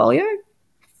portfolio,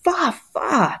 far,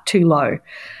 far too low.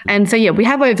 And so, we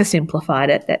have oversimplified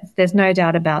it. There's no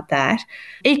doubt about that.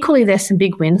 Equally, there's some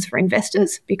big wins for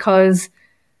investors because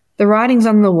the writing's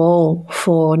on the wall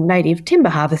for native timber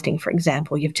harvesting, for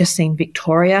example. You've just seen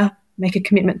Victoria make a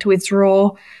commitment to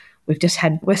withdraw. We've just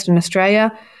had Western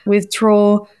Australia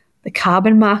withdraw. The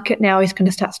carbon market now is going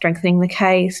to start strengthening the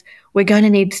case. We're going to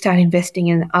need to start investing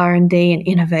in R&D and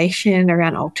innovation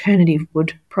around alternative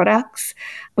wood products.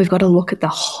 We've got to look at the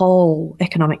whole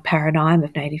economic paradigm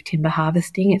of native timber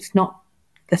harvesting. It's not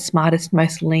the smartest,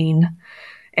 most lean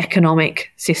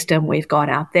economic system we've got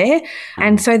out there.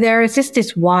 And so there is just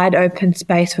this wide open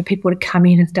space for people to come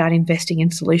in and start investing in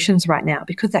solutions right now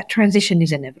because that transition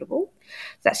is inevitable.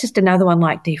 That's just another one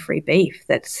like D-free beef.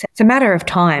 It's a matter of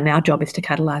time. Our job is to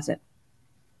catalyse it.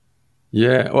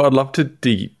 Yeah, well, I'd love to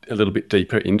dig a little bit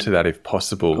deeper into that if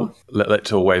possible.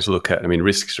 Let's always look at,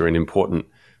 risks are an important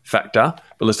factor,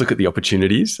 but let's look at the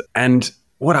opportunities. And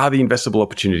what are the investable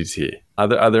opportunities here?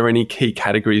 Are there any key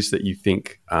categories that you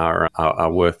think are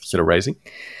worth sort of raising?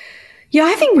 Yeah,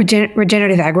 I think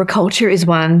regenerative agriculture is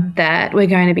one that we're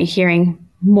going to be hearing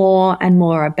more and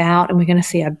more about, and we're going to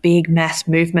see a big mass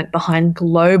movement behind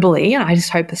globally. And I just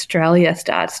hope Australia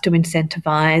starts to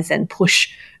incentivise and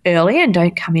push early and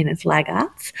don't come in as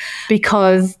laggards,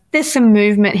 because there's some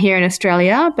movement here in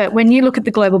Australia. But when you look at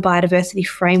the Global Biodiversity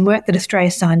Framework that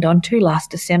Australia signed on to last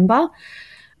December,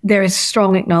 there is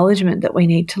strong acknowledgement that we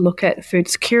need to look at food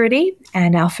security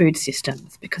and our food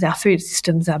systems, because our food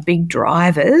systems are big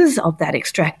drivers of that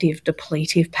extractive,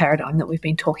 depletive paradigm that we've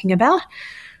been talking about.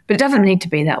 But it doesn't need to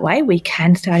be that way. We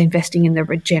can start investing in the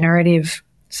regenerative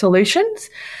solutions.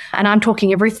 And I'm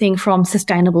talking everything from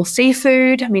sustainable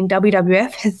seafood. I mean,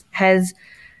 WWF has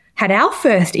had our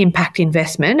first impact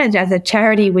investment. And as a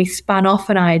charity, we spun off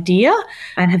an idea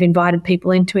and have invited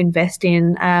people in to invest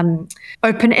in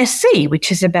OpenSC,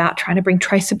 which is about trying to bring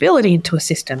traceability into a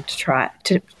system to try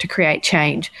to create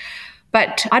change.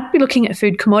 But I'd be looking at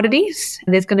food commodities.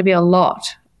 There's going to be a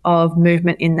lot of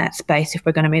movement in that space if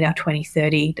we're going to meet our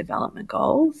 2030 development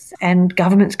goals. And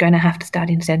government's going to have to start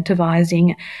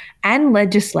incentivising and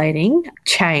legislating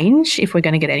change if we're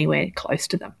going to get anywhere close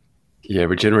to them. Yeah,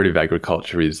 regenerative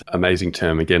agriculture is an amazing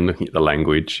term. Again, looking at the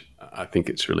language, I think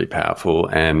it's really powerful.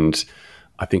 And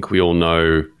I think we all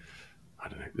know,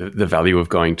 the value of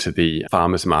going to the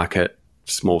farmer's market,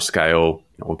 small scale,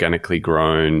 organically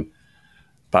grown,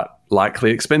 but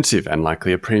likely expensive and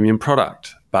likely a premium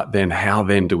product. But then how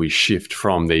then do we shift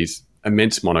from these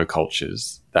immense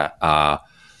monocultures that are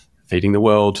feeding the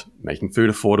world, making food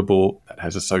affordable, that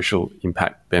has a social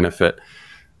impact benefit,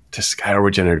 to scale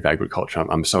regenerative agriculture?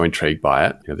 I'm so intrigued by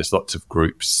it. There's lots of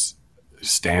groups,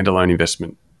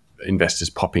 standalone investors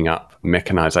popping up,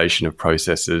 mechanization of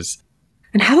processes.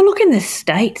 And have a look in the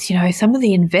States. Some of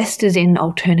the investors in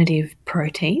alternative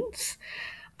proteins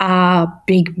are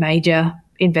big major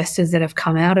investors that have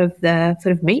come out of the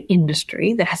sort of meat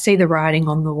industry that see the writing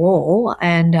on the wall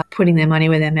and putting their money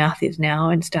where their mouth is now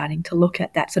and starting to look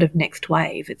at that sort of next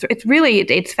wave.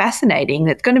 It's fascinating.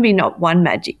 It's going to be not one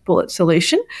magic bullet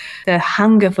solution. The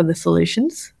hunger for the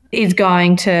solutions is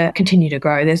going to continue to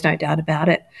grow. There's no doubt about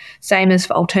it. Same as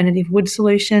for alternative wood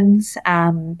solutions.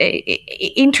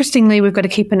 Interestingly, we've got to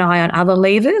keep an eye on other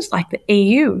levers, like the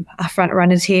EU are front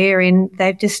runners here, and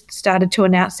they've just started to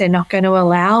announce they're not going to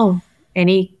allow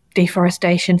any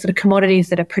deforestation, sort of commodities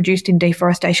that are produced in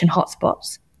deforestation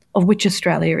hotspots, of which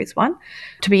Australia is one,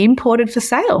 to be imported for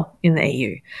sale in the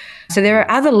EU. So there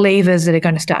are other levers that are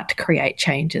going to start to create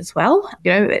change as well.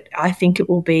 I think it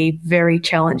will be very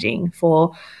challenging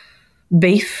for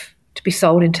beef to be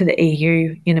sold into the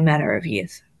EU in a matter of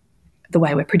years, the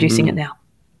way we're producing it now.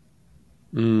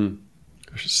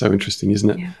 Gosh, it's so interesting, isn't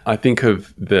it? Yeah. I think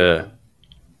of the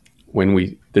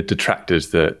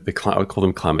detractors, I would call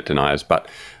them climate deniers, but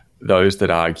those that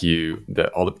argue that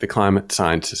all the climate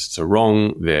scientists are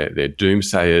wrong, they're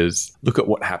doomsayers. Look at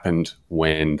what happened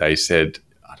when they said,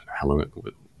 I don't know how long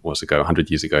it was ago, 100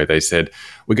 years ago, they said,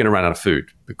 we're going to run out of food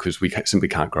because we simply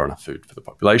can't grow enough food for the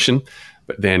population.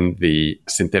 But then the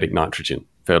synthetic nitrogen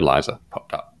fertilizer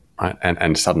popped up, right?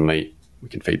 And suddenly we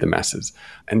can feed the masses.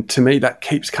 And to me, that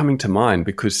keeps coming to mind,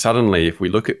 because suddenly if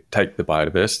we take the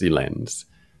biodiversity lens,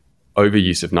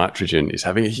 overuse of nitrogen is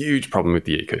having a huge problem with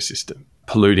the ecosystem,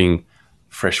 polluting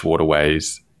fresh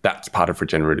waterways. That's part of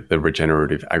the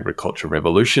regenerative agriculture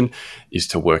revolution, is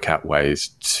to work out ways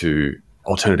to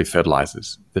alternative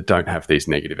fertilizers that don't have these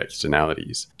negative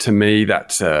externalities. To me,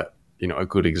 that's a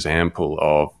good example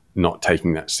of not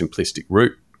taking that simplistic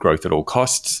route, growth at all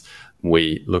costs.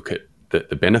 We look at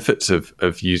the benefits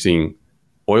of using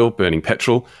oil, burning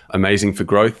petrol, amazing for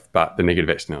growth, but the negative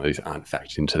externalities aren't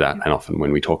factored into that. And often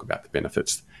when we talk about the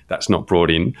benefits, that's not brought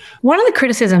in. One of the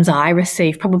criticisms I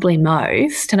receive probably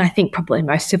most, and I think probably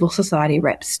most civil society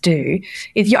reps do,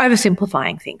 is you're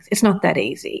oversimplifying things. It's not that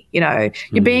easy.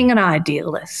 You're being an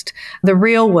idealist. The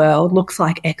real world looks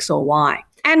like X or Y.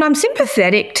 And I'm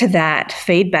sympathetic to that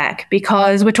feedback,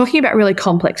 because we're talking about really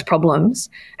complex problems,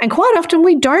 and quite often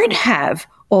we don't have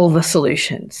all the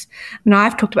solutions. Now,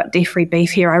 I've talked about deer-free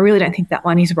beef here. I really don't think that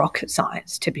one is rocket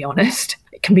science, to be honest.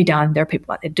 It can be done. There are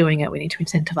people out there doing it. We need to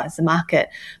incentivize the market.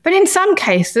 But in some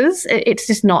cases, it's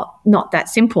just not that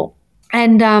simple.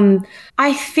 And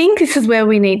I think this is where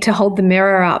we need to hold the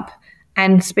mirror up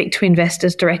and speak to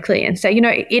investors directly and say,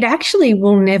 it actually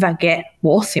will never get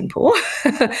more simple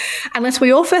unless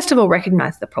we all, first of all,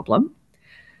 recognize the problem.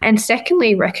 And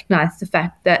secondly, recognise the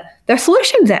fact that the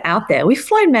solutions are out there. We've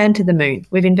flown man to the moon.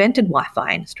 We've invented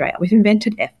Wi-Fi in Australia. We've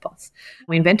invented FPOS.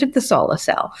 We invented the solar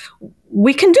cell.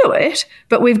 We can do it,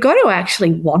 but we've got to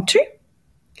actually want to.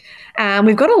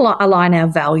 We've got to align our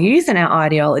values and our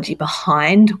ideology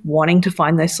behind wanting to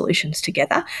find those solutions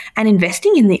together and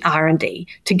investing in the R&D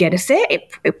to get us there.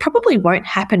 It probably won't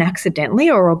happen accidentally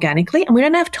or organically, and we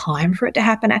don't have time for it to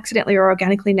happen accidentally or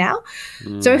organically now.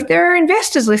 So if there are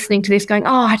investors listening to this going,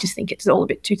 oh, I just think it's all a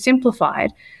bit too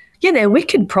simplified, yeah, they're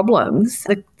wicked problems.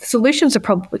 The solutions are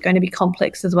probably going to be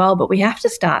complex as well, but we have to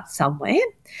start somewhere.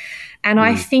 And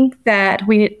I think that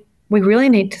we really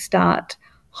need to start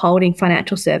holding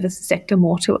financial services sector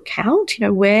more to account,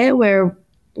 where we're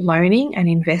loaning and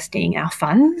investing our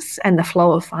funds and the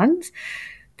flow of funds.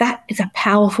 That is a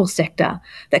powerful sector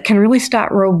that can really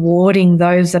start rewarding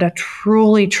those that are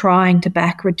truly trying to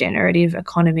back regenerative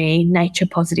economy, nature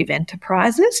positive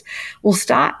enterprises. We'll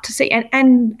start to see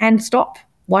and stop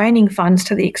loaning funds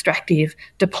to the extractive,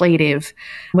 depletive.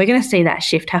 We're going to see that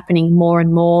shift happening more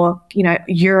and more.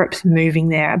 Europe's moving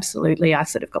there, absolutely. I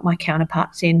sort of got my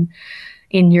counterparts in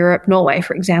Europe, Norway,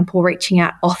 for example, reaching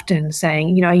out often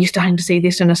saying, are you starting to see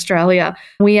this in Australia?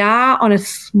 We are on a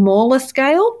smaller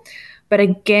scale, but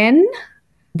again,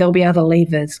 there'll be other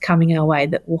levers coming our way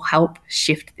that will help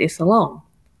shift this along,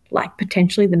 like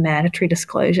potentially the mandatory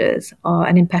disclosures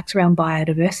and impacts around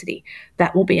biodiversity.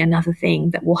 That will be another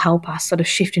thing that will help us sort of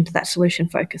shift into that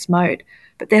solution-focused mode.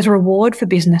 But there's a reward for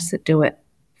business that do it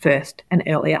first and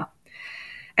earlier.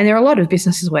 And there are a lot of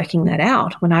businesses working that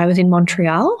out. When I was in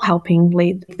Montreal helping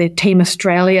lead the Team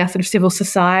Australia sort of civil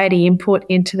society input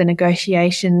into the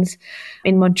negotiations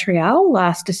in Montreal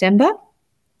last December,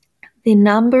 the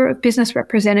number of business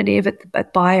representatives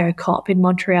at BioCop in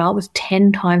Montreal was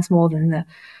 10 times more than the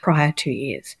prior 2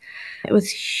 years. It was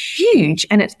huge,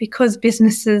 and it's because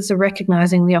businesses are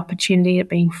recognising the opportunity of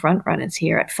being front runners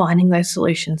here, at finding those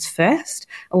solutions first,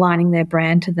 aligning their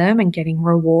brand to them and getting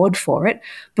reward for it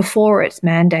before it's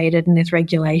mandated and there's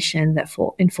regulation that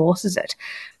enforces it.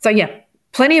 So yeah,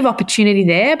 plenty of opportunity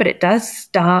there, but it does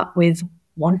start with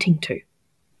wanting to.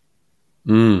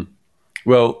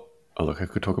 Well, look, I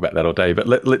could talk about that all day, but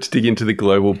let's dig into the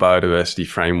global biodiversity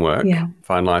framework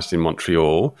finalised in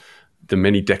Montreal. The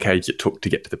many decades it took to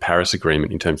get to the Paris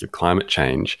Agreement in terms of climate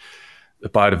change, the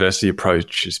biodiversity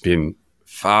approach has been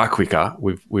far quicker.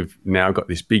 We've now got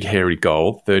this big hairy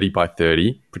goal, 30 by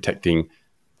 30, protecting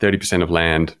 30% of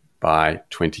land by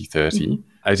 2030.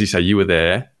 As you say, you were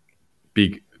there,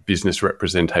 big business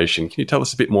representation. Can you tell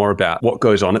us a bit more about what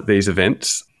goes on at these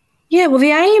events? Yeah, well,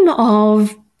 the aim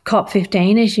of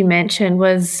COP15, as you mentioned,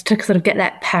 was to sort of get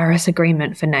that Paris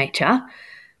Agreement for nature.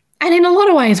 And in a lot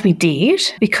of ways we did,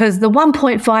 because the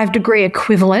 1.5 degree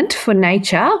equivalent for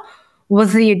nature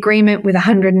was the agreement with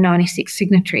 196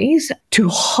 signatories to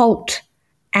halt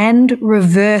and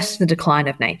reverse the decline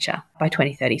of nature by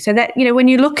 2030. So that, when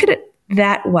you look at it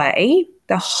that way,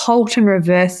 the halt and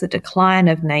reverse the decline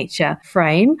of nature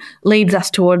frame leads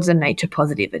us towards a nature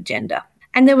positive agenda.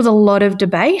 And there was a lot of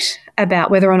debate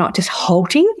about whether or not just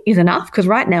halting is enough, because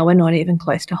right now we're not even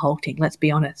close to halting, let's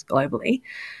be honest, globally.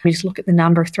 We just look at the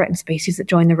number of threatened species that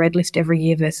join the red list every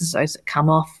year versus those that come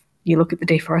off. You look at the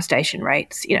deforestation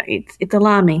rates, it's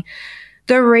alarming.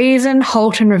 The reason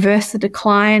halt and reverse the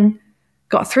decline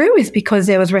got through is because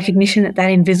there was recognition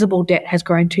that invisible debt has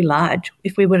grown too large.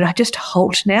 If we were to just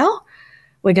halt now,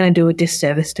 we're going to do a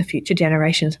disservice to future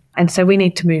generations. And so we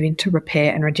need to move into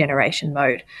repair and regeneration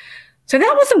mode. So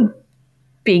that was a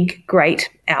big, great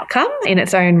outcome in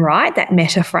its own right, that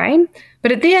meta frame.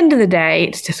 But at the end of the day,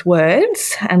 it's just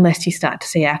words unless you start to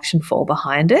see action fall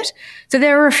behind it. So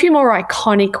there are a few more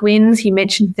iconic wins. You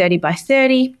mentioned 30 by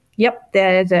 30. Yep,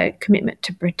 there's a commitment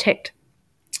to protect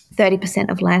 30%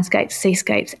 of landscapes,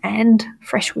 seascapes and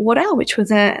fresh water, which was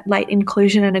a late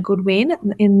inclusion and a good win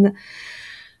in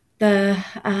the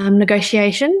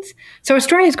negotiations. So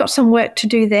Australia's got some work to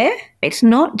do there. It's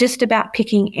not just about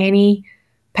picking any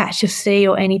patch of sea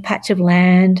or any patch of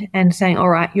land and saying, all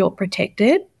right, you're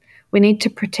protected. We need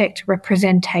to protect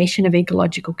representation of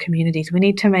ecological communities. We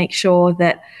need to make sure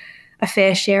that a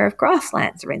fair share of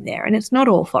grasslands are in there. And it's not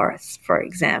all forests, for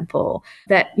example,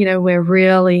 that, we're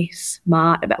really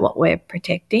smart about what we're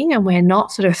protecting and we're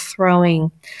not sort of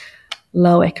throwing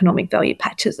low economic value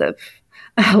patches of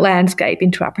landscape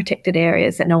into our protected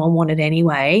areas that no one wanted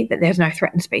anyway, that there's no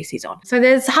threatened species on. So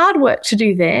there's hard work to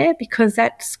do there because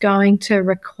that's going to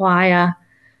require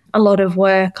a lot of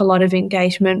work, a lot of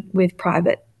engagement with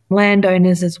private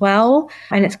landowners as well.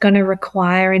 And it's going to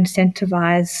require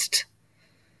incentivised,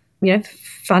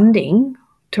 funding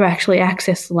to actually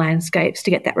access the landscapes to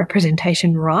get that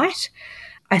representation right.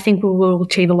 I think we will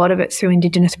achieve a lot of it through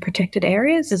Indigenous protected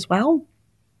areas as well.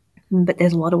 But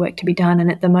there's a lot of work to be done. And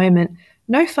at the moment,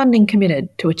 no funding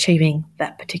committed to achieving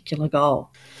that particular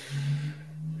goal.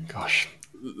 Gosh,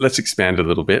 let's expand a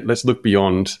little bit. Let's look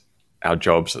beyond our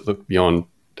jobs that look beyond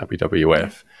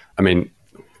WWF. I mean,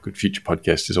 Good Future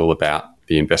Podcast is all about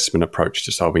the investment approach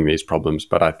to solving these problems,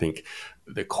 but I think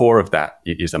the core of that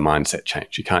is a mindset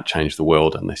change. You can't change the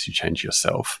world unless you change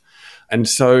yourself. And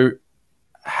so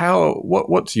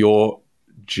what's your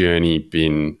journey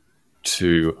been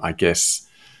to, I guess,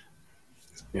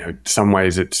 some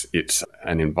ways it's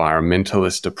an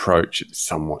environmentalist approach. It's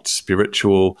somewhat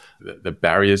spiritual. The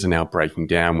barriers are now breaking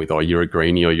down with, you're a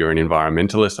greenie or you're an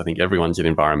environmentalist. I think everyone's an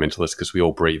environmentalist because we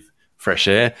all breathe fresh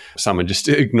air. Some are just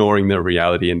ignoring the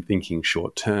reality and thinking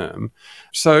short term.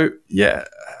 So,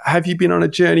 have you been on a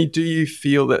journey? Do you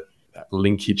feel that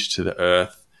linkage to the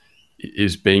earth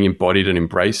is being embodied and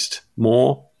embraced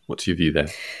more? What's your view there?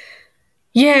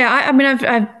 Yeah,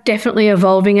 I'm definitely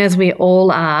evolving, as we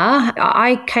all are.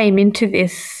 I came into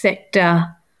this sector,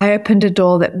 I opened a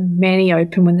door that many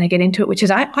open when they get into it, which is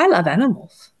I love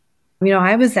animals.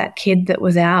 I was that kid that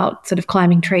was out sort of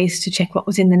climbing trees to check what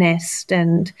was in the nest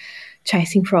and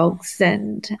chasing frogs,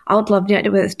 and I would love,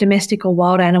 whether it's domestic or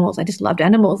wild animals, I just loved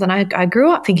animals. And I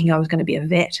grew up thinking I was going to be a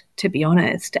vet, to be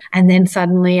honest. And then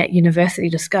suddenly at university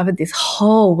discovered this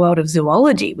whole world of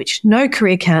zoology, which no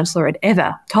career counsellor had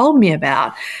ever told me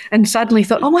about. And suddenly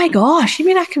thought, oh my gosh, you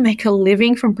mean I can make a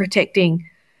living from protecting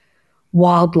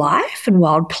wildlife and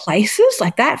wild places?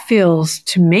 Like, that feels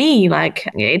to me like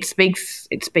it speaks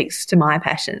to my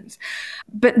passions.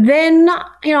 But then,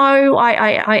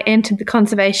 I entered the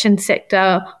conservation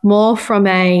sector more from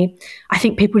I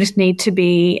think people just need to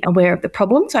be aware of the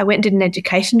problem. So I went and did an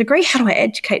education degree. How do I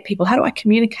educate people? How do I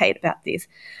communicate about this?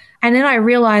 And then I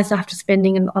realized, after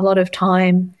spending a lot of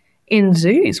time in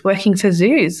zoos, working for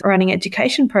zoos, running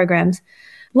education programs,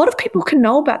 a lot of people can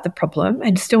know about the problem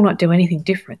and still not do anything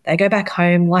different. They go back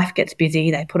home, life gets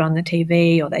busy, they put on the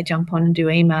TV or they jump on and do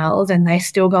emails, and they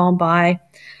still go and buy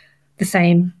the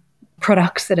same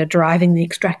products that are driving the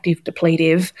extractive,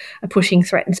 depletive, and pushing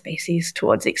threatened species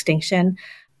towards extinction.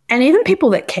 And even people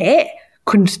that care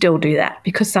couldn't still do that,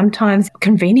 because sometimes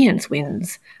convenience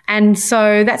wins. And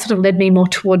so that sort of led me more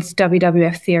towards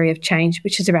WWF theory of change,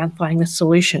 which is around finding the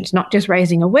solutions, not just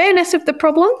raising awareness of the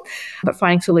problem, but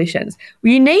finding solutions.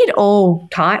 You need all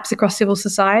types across civil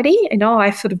society.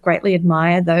 I sort of greatly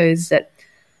admire those that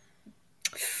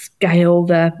scale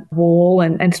the wall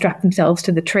and strap themselves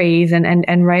to the trees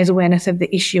and raise awareness of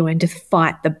the issue and just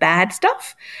fight the bad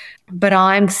stuff. But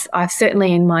I've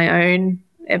certainly, in my own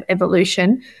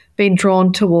evolution, been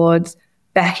drawn towards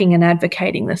backing and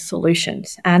advocating the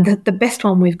solutions and the best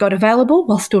one we've got available,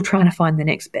 while still trying to find the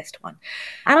next best one.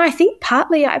 And I think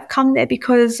partly I've come there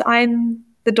because I'm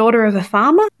the daughter of a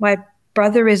farmer. My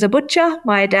brother is a butcher.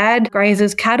 My dad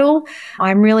grazes cattle.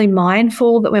 I'm really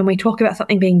mindful that when we talk about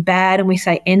something being bad and we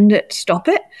say end it, stop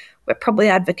it, we're probably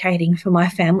advocating for my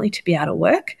family to be able to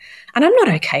work. And I'm not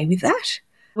okay with that.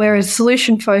 Whereas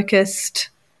solution-focused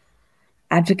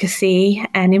advocacy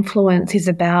and influence is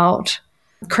about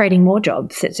creating more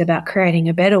jobs. It's about creating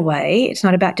a better way. It's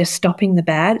not about just stopping the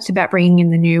bad. It's about bringing in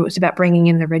the new. It's about bringing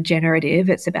in the regenerative.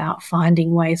 It's about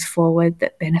finding ways forward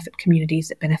that benefit communities,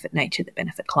 that benefit nature, that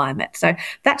benefit climate. So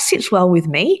that sits well with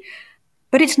me,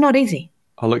 but it's not easy.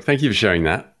 Oh, look, thank you for sharing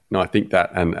that. No, I think that,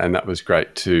 and that was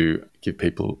great to give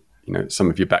people, some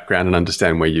of your background and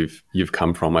understand where you've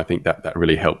come from. I think that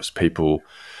really helps people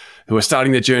who are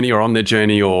starting their journey or on their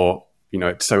journey, or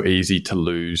it's so easy to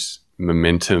lose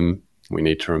momentum. We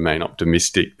need to remain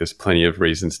optimistic. There's plenty of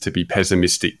reasons to be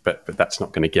pessimistic, but that's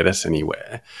not going to get us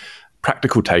anywhere.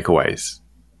 Practical takeaways.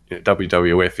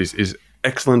 WWF is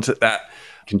excellent at that.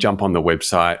 You can jump on the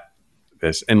website.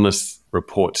 There's endless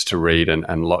reports to read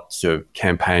and lots of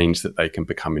campaigns that they can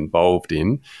become involved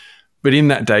in. But in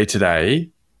that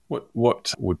day-to-day,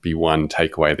 what would be one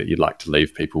takeaway that you'd like to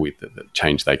leave people with, that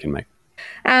change they can make?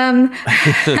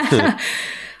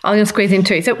 I'm going to squeeze in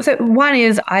two. So one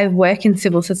is, I work in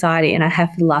civil society and I have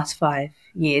for the last 5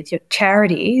 years. Your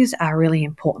charities are really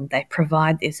important. They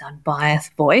provide this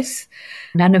unbiased voice.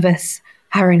 None of us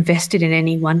are invested in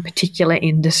any one particular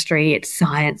industry. It's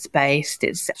science-based.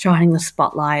 It's shining the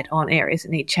spotlight on areas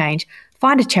that need change.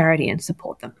 Find a charity and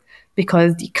support them,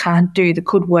 because you can't do the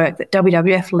good work that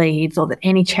WWF leads or that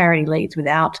any charity leads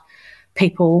without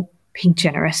people being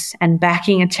generous and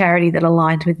backing a charity that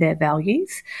aligns with their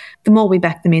values. The more we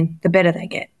back them in, the better they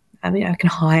get. I can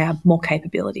hire more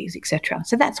capabilities, etc.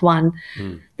 So that's one.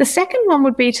 The second one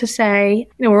would be to say,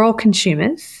 we're all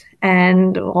consumers,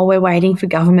 and while we're waiting for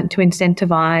government to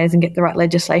incentivise and get the right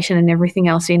legislation and everything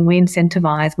else in, we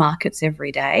incentivise markets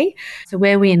every day. So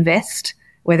where we invest,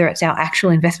 whether it's our actual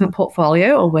investment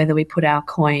portfolio or whether we put our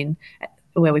coin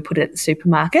where we put it at the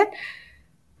supermarket,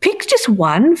 pick just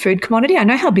one food commodity. I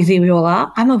know how busy we all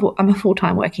are. I'm a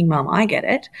full-time working mum. I get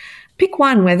it. Pick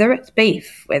one, whether it's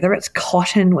beef, whether it's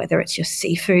cotton, whether it's your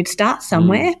seafood. Start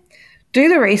somewhere. Do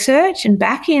the research and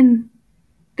back in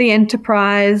the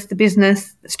enterprise, the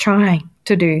business that's trying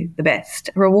to do the best.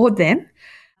 Reward them.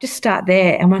 Just start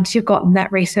there. And once you've gotten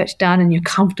that research done and you're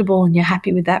comfortable and you're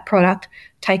happy with that product,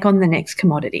 take on the next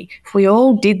commodity. If we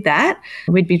all did that,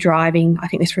 we'd be driving, I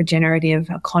think, this regenerative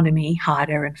economy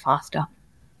harder and faster.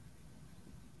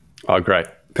 Oh, great.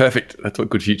 Perfect. That's what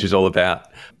Good Future is all about.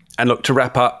 And look, to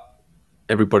wrap up,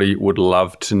 everybody would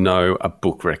love to know a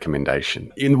book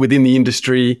recommendation within the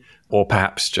industry or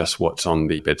perhaps just what's on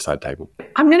the bedside table.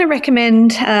 I'm going to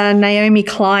recommend Naomi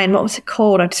Klein. What was it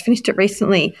called? I just finished it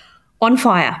recently. On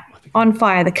Fire. On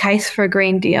Fire, The Case for a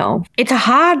Green Deal. It's a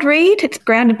hard read. It's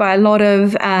grounded by a lot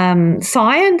of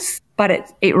science, but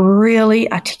it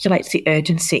really articulates the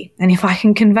urgency. And if I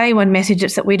can convey one message,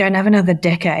 it's that we don't have another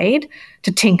decade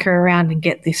to tinker around and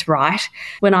get this right.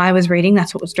 When I was reading,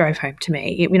 that's what drove home to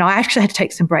me. I actually had to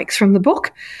take some breaks from the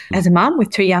book as a mum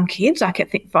with 2 young kids. I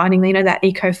kept finding, that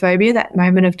ecophobia, that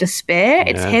moment of despair.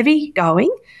 Yeah. It's heavy going,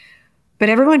 but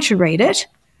everyone should read it,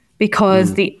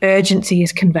 because the urgency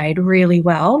is conveyed really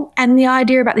well. And the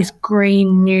idea about this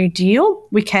Green New Deal,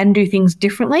 we can do things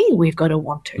differently. We've got to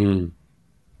want to.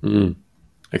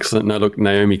 Excellent. No, look,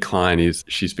 Naomi Klein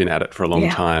she's been at it for a long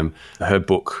time. Her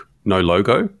book, No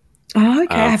Logo,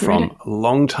 from a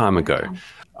long time ago.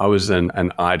 I was an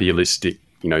idealistic,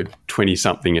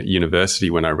 20-something at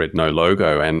university when I read No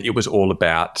Logo, and it was all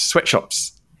about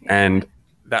sweatshops. And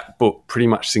that book pretty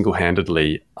much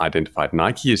single-handedly identified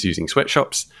Nike as using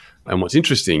sweatshops. And what's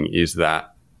interesting is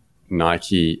that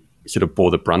Nike sort of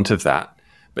bore the brunt of that,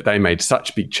 but they made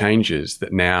such big changes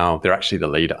that now they're actually the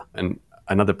leader. And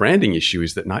another branding issue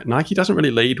is that Nike doesn't really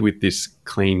lead with this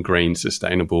clean, green,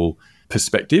 sustainable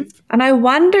perspective. And I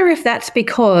wonder if that's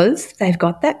because they've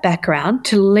got that background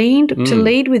to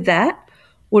lead with that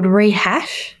would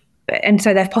rehash. And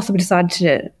so they've possibly decided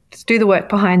to do the work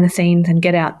behind the scenes and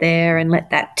get out there and let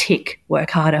that tick work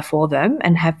harder for them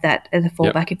and have that as a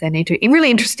fallback if they need to. Really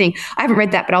interesting. I haven't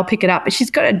read that, but I'll pick it up. But she's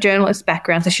got a journalist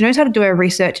background, so she knows how to do her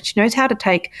research and she knows how to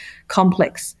take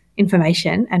complex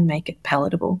information and make it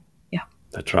palatable. Yeah.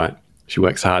 That's right. She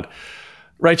works hard.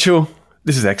 Rachel,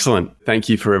 this is excellent. Thank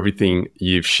you for everything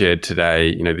you've shared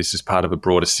today. This is part of a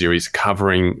broader series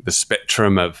covering the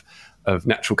spectrum of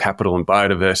natural capital and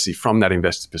biodiversity from that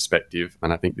investor perspective.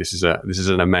 And I think this is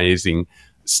an amazing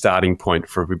starting point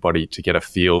for everybody to get a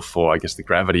feel for, I guess, the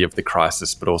gravity of the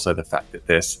crisis, but also the fact that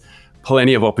there's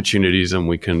plenty of opportunities and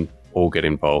we can all get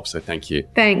involved. So thank you.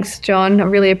 Thanks, John. I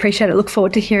really appreciate it. Look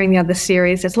forward to hearing the other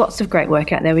series. There's lots of great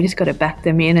work out there. We just got to back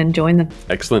them in and join them.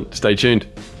 Excellent. Stay tuned.